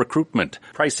and Recruitment.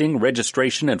 Pricing,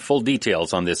 registration, and full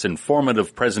details on this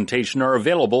informative presentation are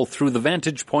available through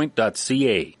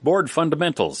thevantagepoint.ca. Board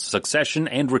Fundamentals, Succession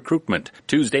and Recruitment,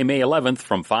 Tuesday, May 11th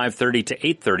from 5:30 to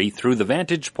 8:30 through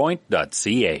thevantagepoint.ca.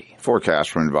 environment.ca. Forecast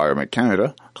from Environment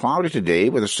Canada. Cloudy today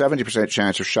with a 70%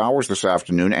 chance of showers this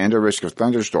afternoon and a risk of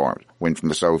thunderstorms. Wind from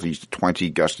the southeast at 20,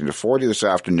 gusting to 40 this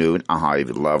afternoon, a high of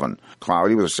 11.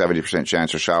 Cloudy with a 70%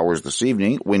 chance of showers this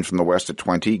evening. Wind from the west at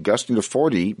 20, gusting to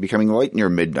 40, becoming light near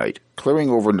midnight. Clearing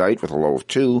overnight with a low of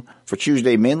 2. For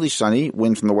Tuesday, mainly sunny.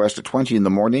 Wind from the west at 20 in the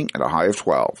morning and a high of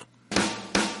 12.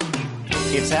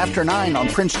 It's After 9 on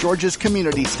Prince George's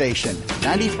Community Station,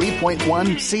 93.1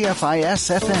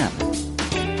 CFIS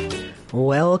FM.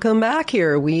 Welcome back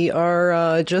here. We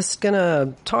are just going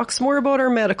to talk some more about our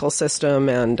medical system.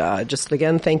 And just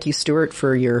again, thank you, Stuart,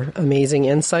 for your amazing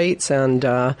insights,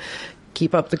 and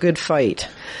keep up the good fight.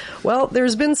 Well,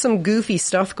 there's been some goofy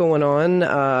stuff going on,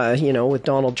 with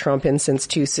Donald Trump in since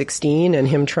 2016 and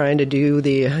him trying to do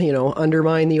the,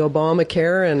 undermine the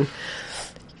Obamacare, and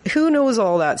who knows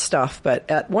all that stuff. But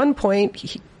at one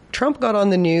point, Trump got on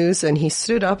the news and he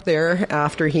stood up there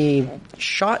after he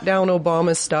shot down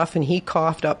Obama's stuff and he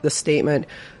coughed up the statement,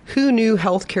 "Who knew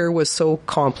healthcare was so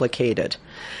complicated?"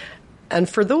 And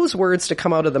for those words to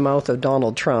come out of the mouth of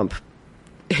Donald Trump,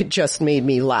 it just made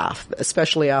me laugh,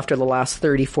 especially after the last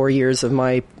 34 years of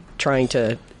my trying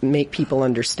to make people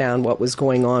understand what was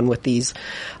going on with these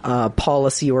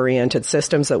policy-oriented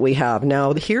systems that we have.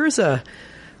 Now, here's a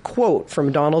quote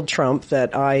from Donald Trump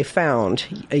that I found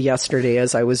yesterday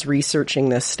as I was researching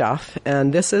this stuff,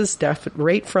 and this is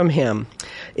right from him.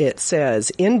 It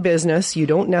says, "In business, you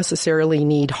don't necessarily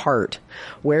need heart,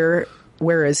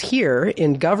 whereas here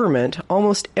in government,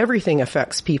 almost everything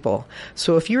affects people.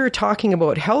 So if you're talking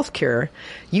about healthcare,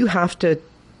 you have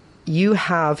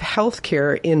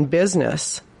healthcare in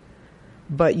business,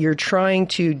 but you're trying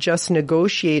to just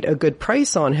negotiate a good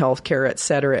price on healthcare, et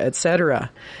cetera, et cetera.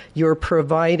 You're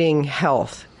providing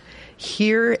health.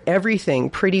 Here,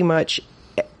 pretty much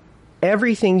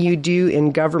everything you do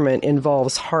in government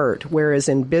involves heart, whereas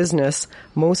in business,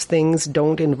 most things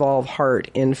don't involve heart.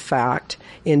 In fact,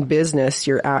 in business,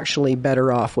 you're actually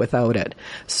better off without it."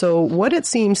 So what it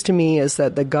seems to me is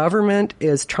that the government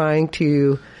is trying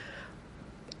to,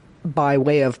 by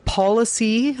way of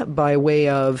policy, by way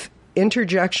of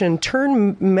interjection,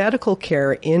 turn medical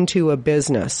care into a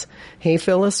business. Hey,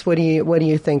 Phyllis, what do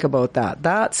you think about that?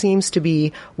 That seems to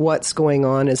be what's going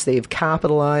on, is they've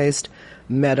capitalized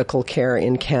medical care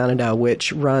in Canada,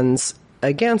 which runs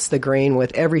against the grain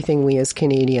with everything we as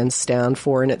Canadians stand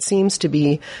for. And it seems to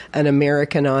be an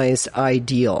Americanized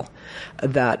ideal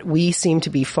that we seem to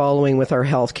be following with our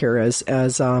healthcare,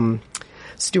 as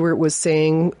Stuart was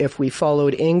saying, if we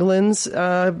followed England's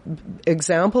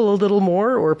example a little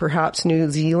more, or perhaps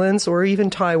New Zealand's, or even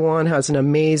Taiwan has an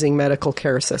amazing medical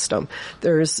care system.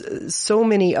 There's so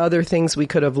many other things we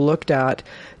could have looked at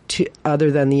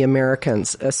other than the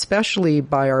Americans, especially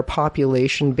by our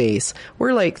population base.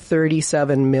 We're like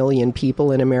 37 million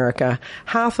people in America.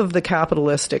 Half of the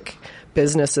capitalistic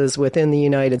businesses within the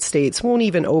United States won't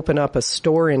even open up a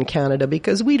store in Canada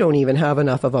because we don't even have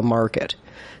enough of a market.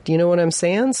 Do you know what I'm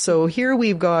saying? So here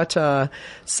we've got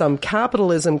some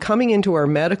capitalism coming into our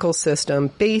medical system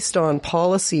based on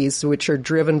policies which are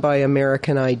driven by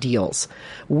American ideals.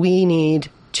 We need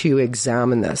to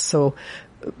examine this. So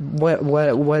what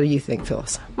do you think,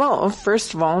 Phyllis? Well,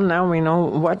 first of all, now we know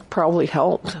what probably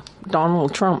helped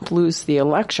Donald Trump lose the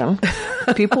election.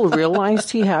 People realized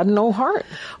he had no heart.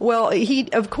 Well,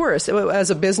 of course,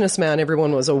 as a businessman,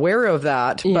 everyone was aware of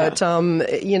that. Yeah. But,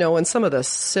 and some of the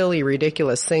silly,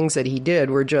 ridiculous things that he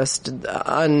did were just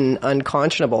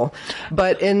unconscionable.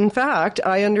 But in fact,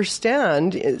 I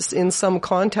understand in some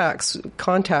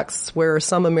contexts where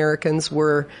some Americans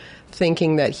were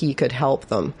thinking that he could help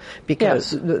them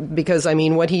because I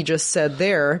mean, what he just said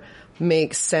there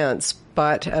makes sense.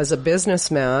 But as a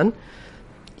businessman,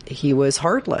 he was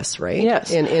heartless, right?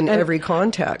 Yes. In every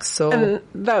context. So, and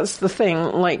that's the thing.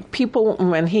 Like, people,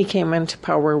 when he came into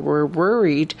power, were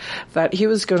worried that he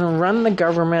was going to run the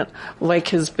government like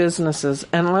his businesses.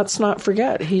 And let's not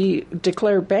forget, he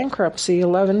declared bankruptcy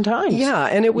 11 times. Yeah,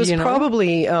 and it was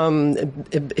probably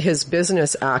his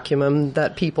business acumen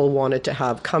that people wanted to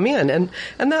have come in.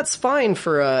 And that's fine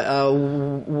for a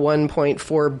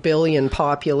 1.4 billion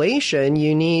population.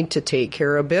 You need to take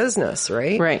care of business,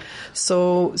 right? Right.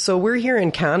 So we're here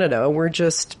in Canada. We're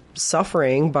just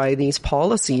suffering by these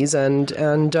policies and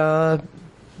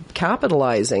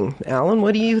capitalizing. Alan,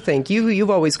 what do you think?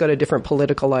 You've always got a different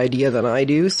political idea than I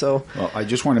do. So, well, I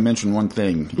just want to mention one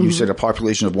thing. You said a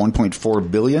population of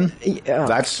 1.4 billion. Yeah.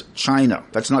 That's China.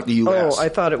 That's not the U.S. Oh, I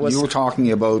thought it was. You were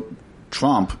talking about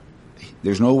Trump.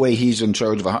 There's no way he's in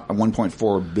charge of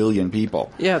 1.4 billion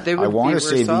people. Yeah, they would. I want to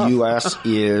say the U.S.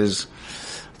 is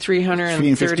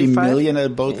 350 million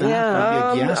about that?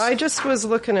 Yeah, I just was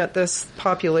looking at this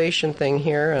population thing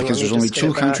here. And because there's only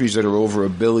 2 countries that are over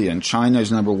 1 billion. China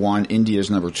is number 1, India is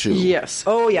number 2. Yes.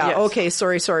 Oh, yeah. Yes. Okay,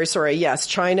 sorry. Yes,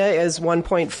 China is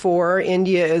 1.4,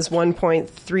 India is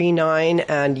 1.39,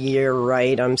 and you're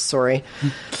right, I'm sorry.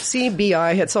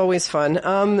 CBI, it's always fun,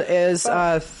 is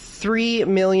 332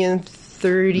 million.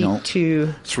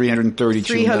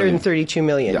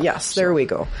 Yeah, yes, there we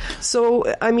go.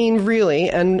 So, I mean, really,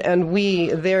 and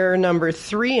they're number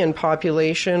 3 in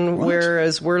population,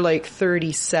 whereas we're like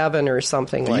 37 or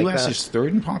something like that. The U.S. is 3rd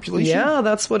in population? Yeah,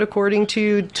 that's what according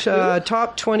to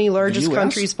top 20 largest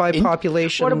countries by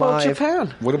population. What about live.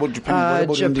 Japan? What about Japan?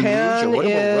 What about Indonesia? What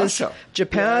about Russia?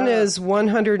 Japan is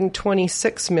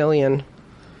 126 million.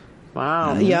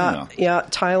 Wow. Yeah.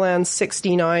 Thailand's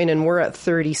 69, and we're at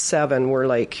 37. We're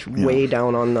like way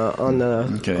down on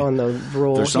the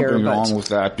roll. There's something wrong with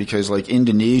that because like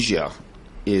Indonesia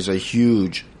is a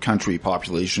huge country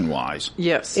population wise.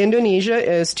 Yes. Indonesia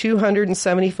is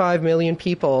 275 million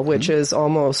people, which is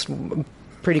almost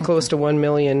pretty close to 1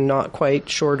 million, not quite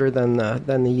shorter than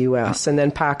the U.S. And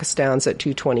then Pakistan's at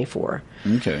 224.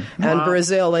 Okay. And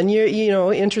Brazil. And, you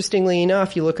know, interestingly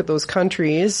enough, you look at those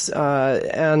countries,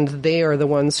 and they are the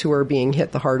ones who are being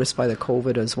hit the hardest by the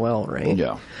COVID as well, right?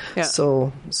 Yeah.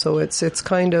 So it's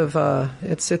kind of,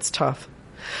 it's tough.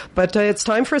 But it's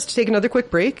time for us to take another quick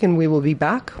break, and we will be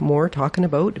back more talking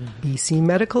about BC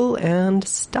Medical and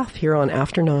stuff here on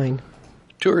After 9.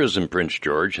 Tourism Prince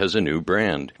George has a new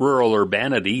brand. Rural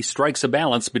Urbanity strikes a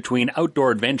balance between outdoor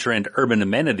adventure and urban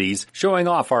amenities, showing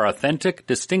off our authentic,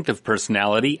 distinctive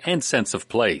personality and sense of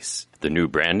place. The new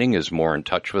branding is more in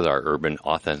touch with our urban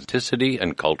authenticity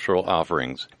and cultural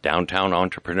offerings. Downtown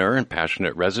entrepreneur and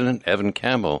passionate resident Evan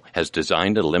Campbell has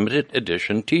designed a limited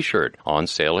edition t-shirt on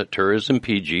sale at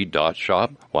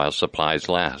tourismpg.shop while supplies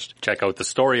last. Check out the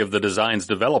story of the design's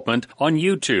development on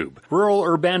YouTube. Rural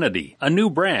Urbanity, a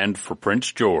new brand for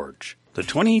Prince George. The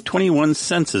 2021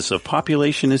 Census of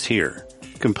Population is here.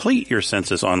 Complete your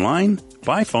census online,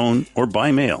 by phone, or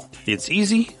by mail. It's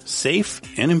easy, safe,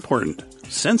 and important.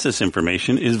 Census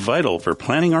information is vital for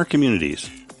planning our communities.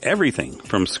 Everything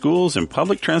from schools and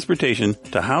public transportation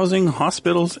to housing,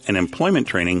 hospitals, and employment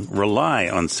training rely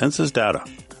on census data.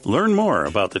 Learn more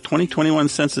about the 2021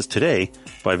 census today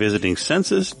by visiting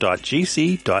census.gc.ca.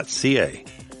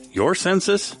 Your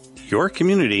census, your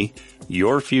community,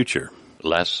 your future.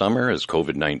 Last summer, as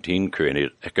COVID-19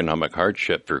 created economic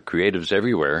hardship for creatives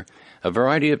everywhere, a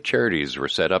variety of charities were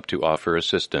set up to offer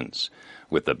assistance.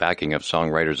 With the backing of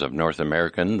Songwriters of North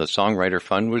America, the Songwriter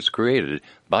Fund was created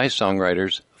by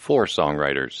songwriters for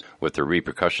songwriters. With the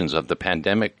repercussions of the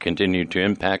pandemic continuing to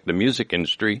impact the music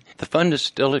industry, the fund is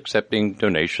still accepting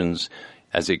donations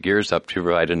as it gears up to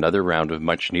provide another round of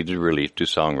much-needed relief to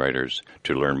songwriters.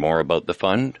 To learn more about the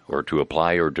fund or to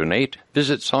apply or donate,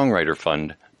 visit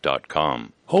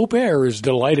songwriterfund.com. Hope Air is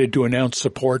delighted to announce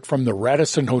support from the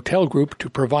Radisson Hotel Group to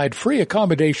provide free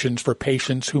accommodations for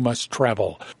patients who must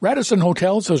travel. Radisson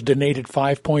Hotels has donated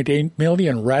 5.8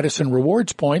 million Radisson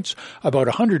Rewards points, about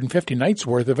 150 nights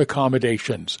worth of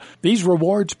accommodations. These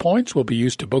rewards points will be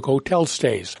used to book hotel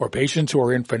stays for patients who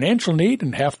are in financial need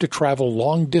and have to travel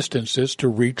long distances to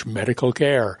reach medical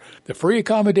care. The free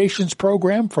accommodations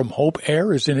program from Hope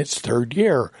Air is in its 3rd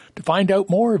year. To find out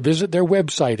more, visit their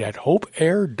website at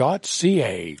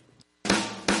hopeair.ca.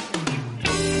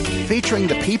 Featuring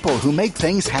the people who make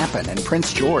things happen in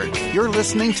Prince George. You're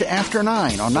listening to After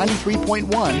 9 on 93.1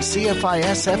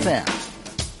 CFIS FM.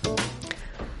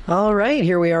 All right,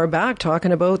 here we are back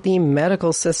talking about the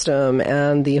medical system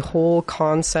and the whole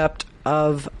concept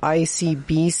of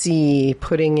ICBC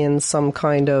putting in some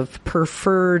kind of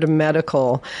preferred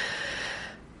medical.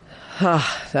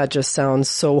 That just sounds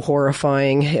so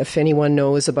horrifying. If anyone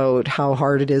knows about how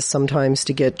hard it is sometimes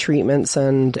to get treatments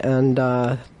and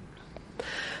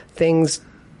things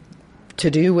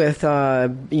to do with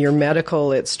your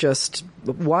medical, it's just,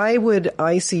 why would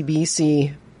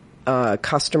ICBC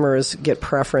customers get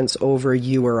preference over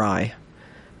you or I?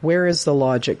 Where is the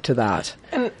logic to that?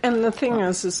 And the thing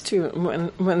is too,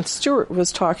 when Stuart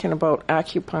was talking about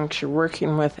acupuncture,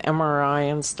 working with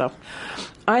MRI and stuff,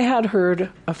 I had heard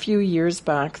a few years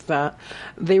back that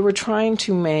they were trying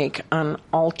to make an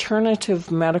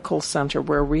alternative medical center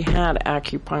where we had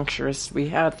acupuncturists, we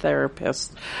had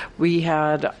therapists, we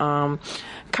had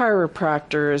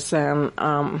chiropractors and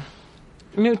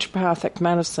naturopathic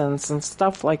medicines and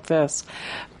stuff like this,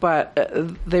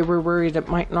 but they were worried it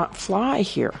might not fly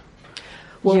here.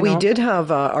 Well, we did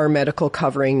have our medical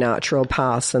covering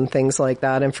naturopaths and things like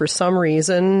that, and for some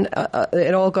reason,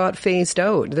 it all got phased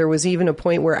out. There was even a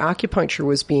point where acupuncture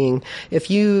was being,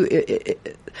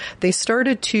 they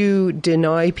started to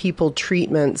deny people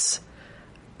treatments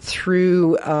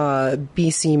through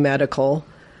BC Medical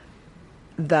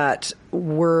that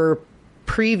were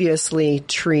previously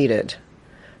treated.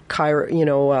 Plastic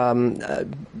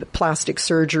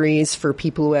surgeries for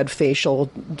people who had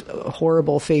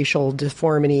horrible facial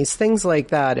deformities, things like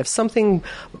that. If something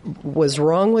was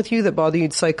wrong with you that bothered you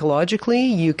psychologically,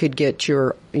 you could get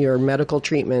your medical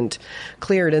treatment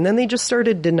cleared. And then they just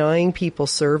started denying people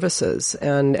services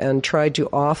and tried to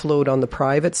offload on the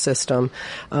private system.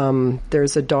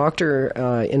 There's a doctor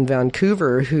in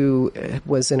Vancouver who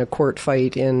was in a court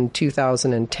fight in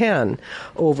 2010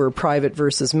 over private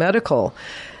versus medical.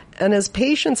 And as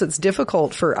patients, it's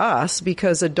difficult for us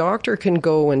because a doctor can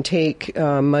go and take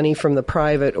money from the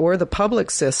private or the public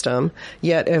system.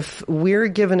 Yet if we're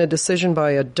given a decision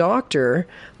by a doctor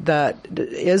that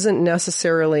isn't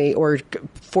necessarily or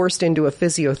forced into a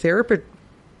physiotherapy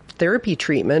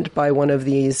treatment by one of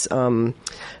these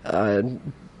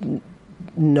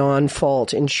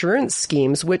non-fault insurance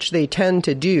schemes, which they tend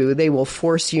to do, they will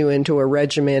force you into a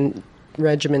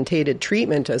regimentated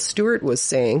treatment, as Stuart was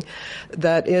saying,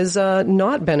 that is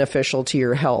not beneficial to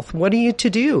your health. What are you to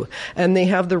do? And they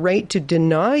have the right to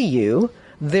deny you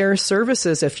their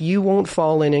services if you won't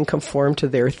fall in and conform to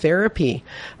their therapy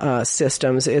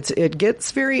systems. It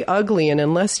gets very ugly, and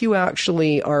unless you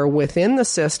actually are within the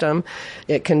system,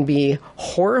 it can be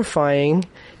horrifying.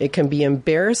 It can be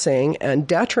embarrassing and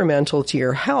detrimental to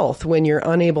your health when you're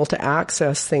unable to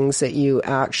access things that you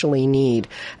actually need.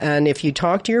 And if you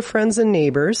talk to your friends and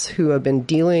neighbors who have been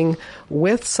dealing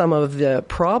with some of the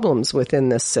problems within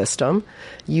this system,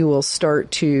 you will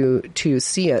start to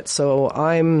see it. So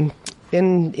I'm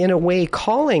in a way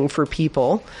calling for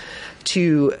people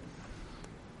to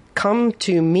come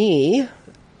to me,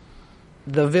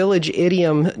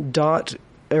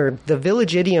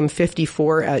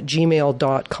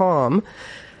 thevillageidiom54@gmail.com,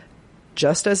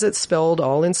 just as it's spelled,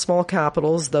 all in small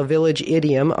capitals, The Village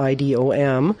Idiom,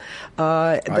 IDOM.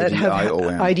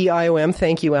 IDIOM,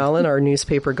 thank you, Alan, our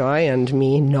newspaper guy, and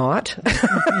me not,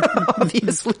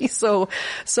 obviously. So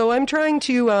I'm trying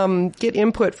to get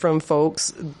input from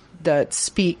folks that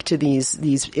speak to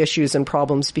these issues and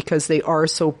problems because they are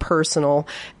so personal,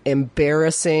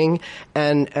 embarrassing,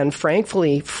 and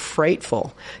frankly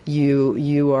frightful.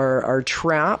 You are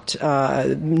trapped.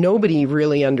 Nobody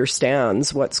really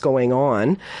understands what's going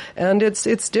on, and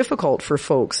it's difficult for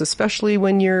folks, especially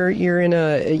when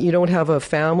you don't have a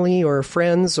family or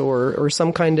friends or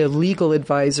some kind of legal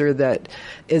advisor that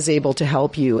is able to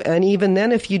help you. And even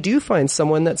then, if you do find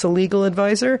someone that's a legal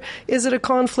advisor, is it a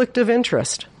conflict of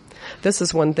interest? This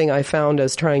is one thing I found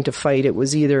as trying to fight. It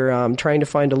was either trying to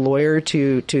find a lawyer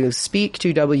to speak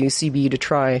to WCB to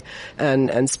try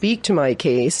and speak to my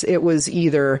case. It was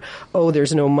either,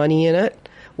 there's no money in it,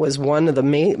 was one of the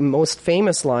most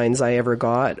famous lines I ever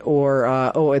got,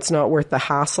 or, it's not worth the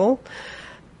hassle,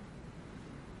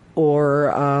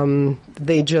 or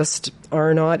they just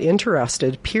are not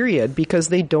interested, period, because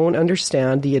they don't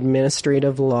understand the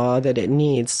administrative law that it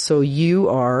needs. So you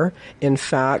are, in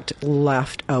fact,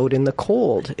 left out in the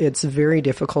cold. It's a very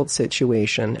difficult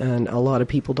situation, and a lot of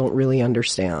people don't really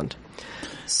understand.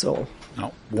 So,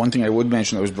 now, one thing I would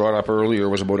mention that was brought up earlier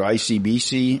was about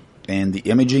ICBC and the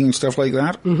imaging and stuff like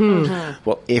that. Mm-hmm. Mm-hmm.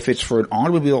 Well, if it's for an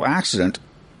automobile accident,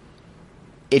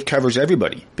 it covers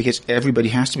everybody because everybody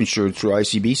has to be insured through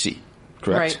ICBC,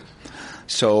 correct? Right.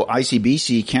 So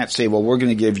ICBC can't say, well, we're going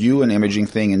to give you an imaging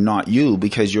thing and not you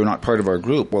because you're not part of our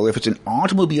group. Well, if it's an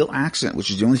automobile accident,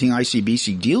 which is the only thing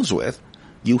ICBC deals with,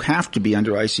 you have to be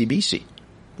under ICBC.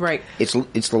 Right. It's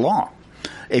the law.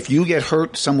 If you get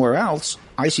hurt somewhere else,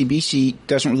 ICBC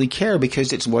doesn't really care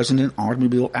because it wasn't an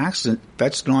automobile accident.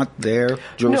 That's not their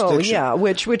jurisdiction. No, yeah,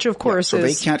 which of course so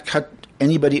is... they can't cut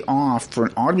anybody off for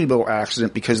an automobile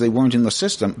accident because they weren't in the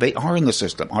system. They are in the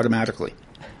system automatically.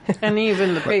 And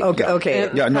even the okay.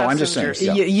 Yeah, no, I'm just saying.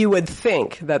 Yeah. You would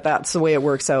think that that's the way it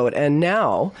works out. And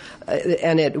now,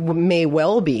 and it may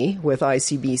well be with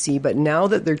ICBC, but now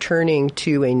that they're turning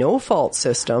to a no-fault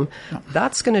system,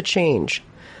 that's going to change.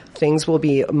 Things will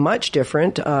be much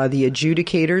different. The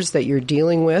adjudicators that you're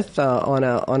dealing with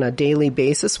on a daily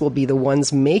basis will be the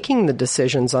ones making the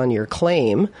decisions on your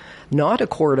claim, not a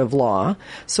court of law.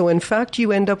 So in fact,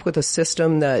 you end up with a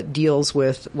system that deals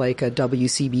with like a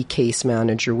WCB case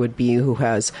manager would be, who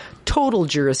has total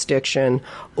jurisdiction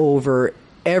over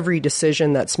every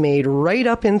decision that's made right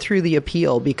up in through the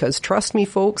appeal, because trust me,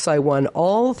 folks, I won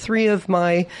all 3 of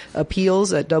my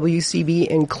appeals at WCB,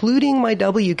 including my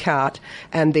WCAT,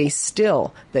 and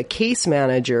the case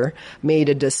manager made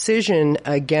a decision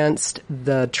against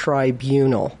the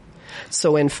tribunal.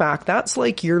 So in fact, that's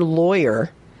like your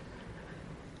lawyer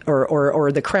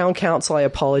or the Crown Counsel, I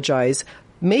apologize,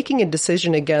 making a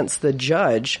decision against the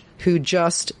judge who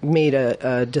just made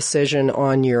a decision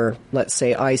on your, let's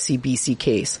say, ICBC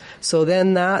case. So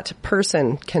then that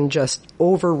person can just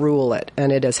overrule it.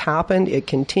 And it has happened. It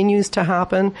continues to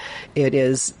happen. It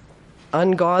is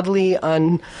ungodly,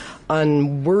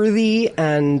 unworthy,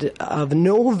 and of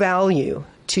no value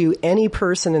to any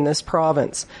person in this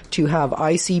province to have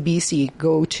ICBC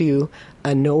go to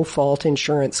a no-fault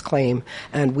insurance claim.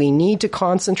 And we need to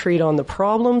concentrate on the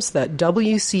problems that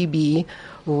WCB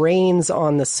reigns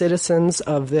on the citizens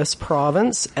of this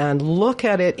province and look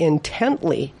at it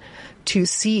intently to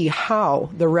see how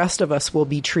the rest of us will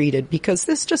be treated, because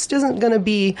this just isn't going to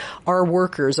be our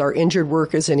workers, our injured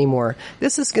workers anymore.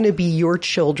 This is going to be your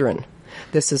children.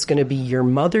 This is going to be your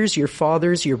mothers, your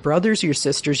fathers, your brothers, your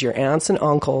sisters, your aunts and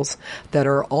uncles that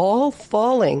are all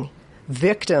falling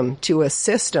victim to a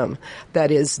system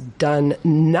that has done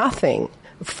nothing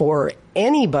for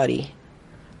anybody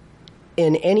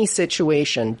in any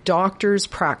situation, doctors,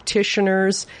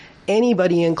 practitioners,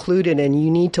 anybody included. And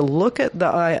you need to look at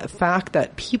the fact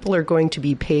that people are going to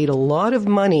be paid a lot of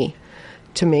money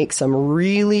to make some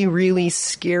really, really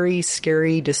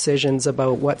scary decisions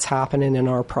about what's happening in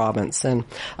our province. And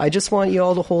I just want you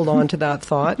all to hold on to that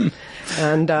thought.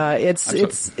 And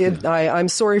I'm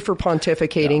sorry for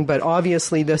pontificating, but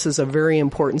obviously this is a very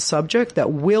important subject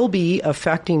that will be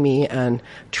affecting me. And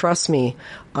trust me,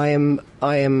 I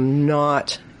am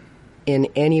not in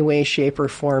any way, shape, or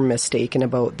form mistaken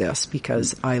about this,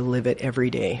 because I live it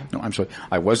every day. No, I'm sorry.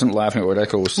 I wasn't laughing at what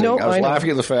Echo was saying. No, I was laughing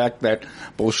at the fact that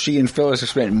both she and Phyllis have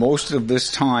spent most of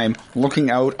this time looking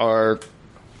out our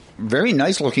very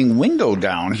nice-looking window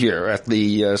down here at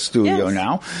the studio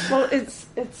now. Well, it's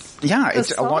a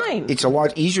lot. It's a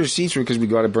lot easier to see through because we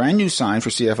got a brand new sign for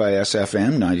CFIS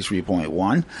FM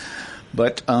 93.1.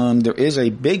 But there is a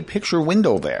big picture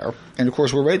window there. And, of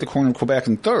course, we're right at the corner of Quebec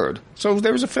and 3rd. So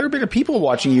there's a fair bit of people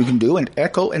watching you can do, and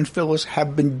Echo and Phyllis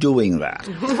have been doing that.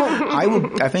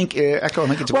 I think Echo, I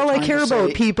think it's a good time I care to about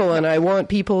say, people, and I want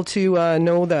people to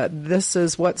know that this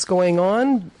is what's going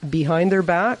on behind their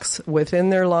backs, within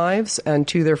their lives, and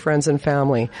to their friends and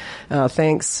family.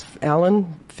 Thanks,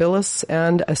 Alan, Phyllis,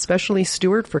 and especially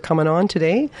Stuart for coming on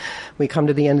today. We come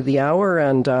to the end of the hour,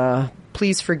 and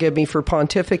please forgive me for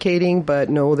pontificating, but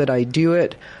know that I do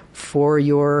it for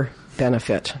your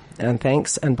benefit. And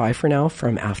thanks, and bye for now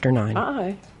from After 9.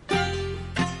 Bye.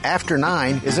 After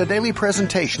 9 is a daily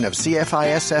presentation of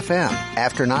CFIS-FM.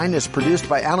 After 9 is produced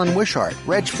by Alan Wishart,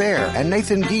 Reg Fair, and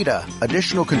Nathan Gita.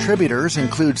 Additional contributors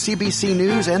include CBC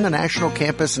News and the National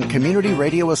Campus and Community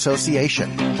Radio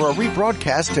Association. For a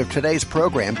rebroadcast of today's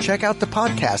program, check out the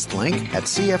podcast link at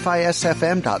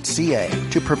cfisfm.ca.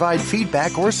 To provide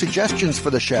feedback or suggestions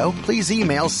for the show, please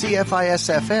email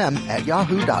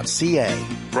cfisfm@yahoo.ca.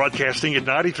 Broadcasting at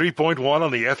 93.1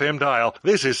 on the FM dial,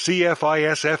 this is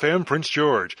CFIS-FM Prince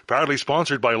George. Proudly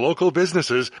sponsored by local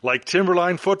businesses like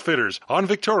Timberline Footfitters on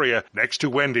Victoria next to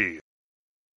Wendy.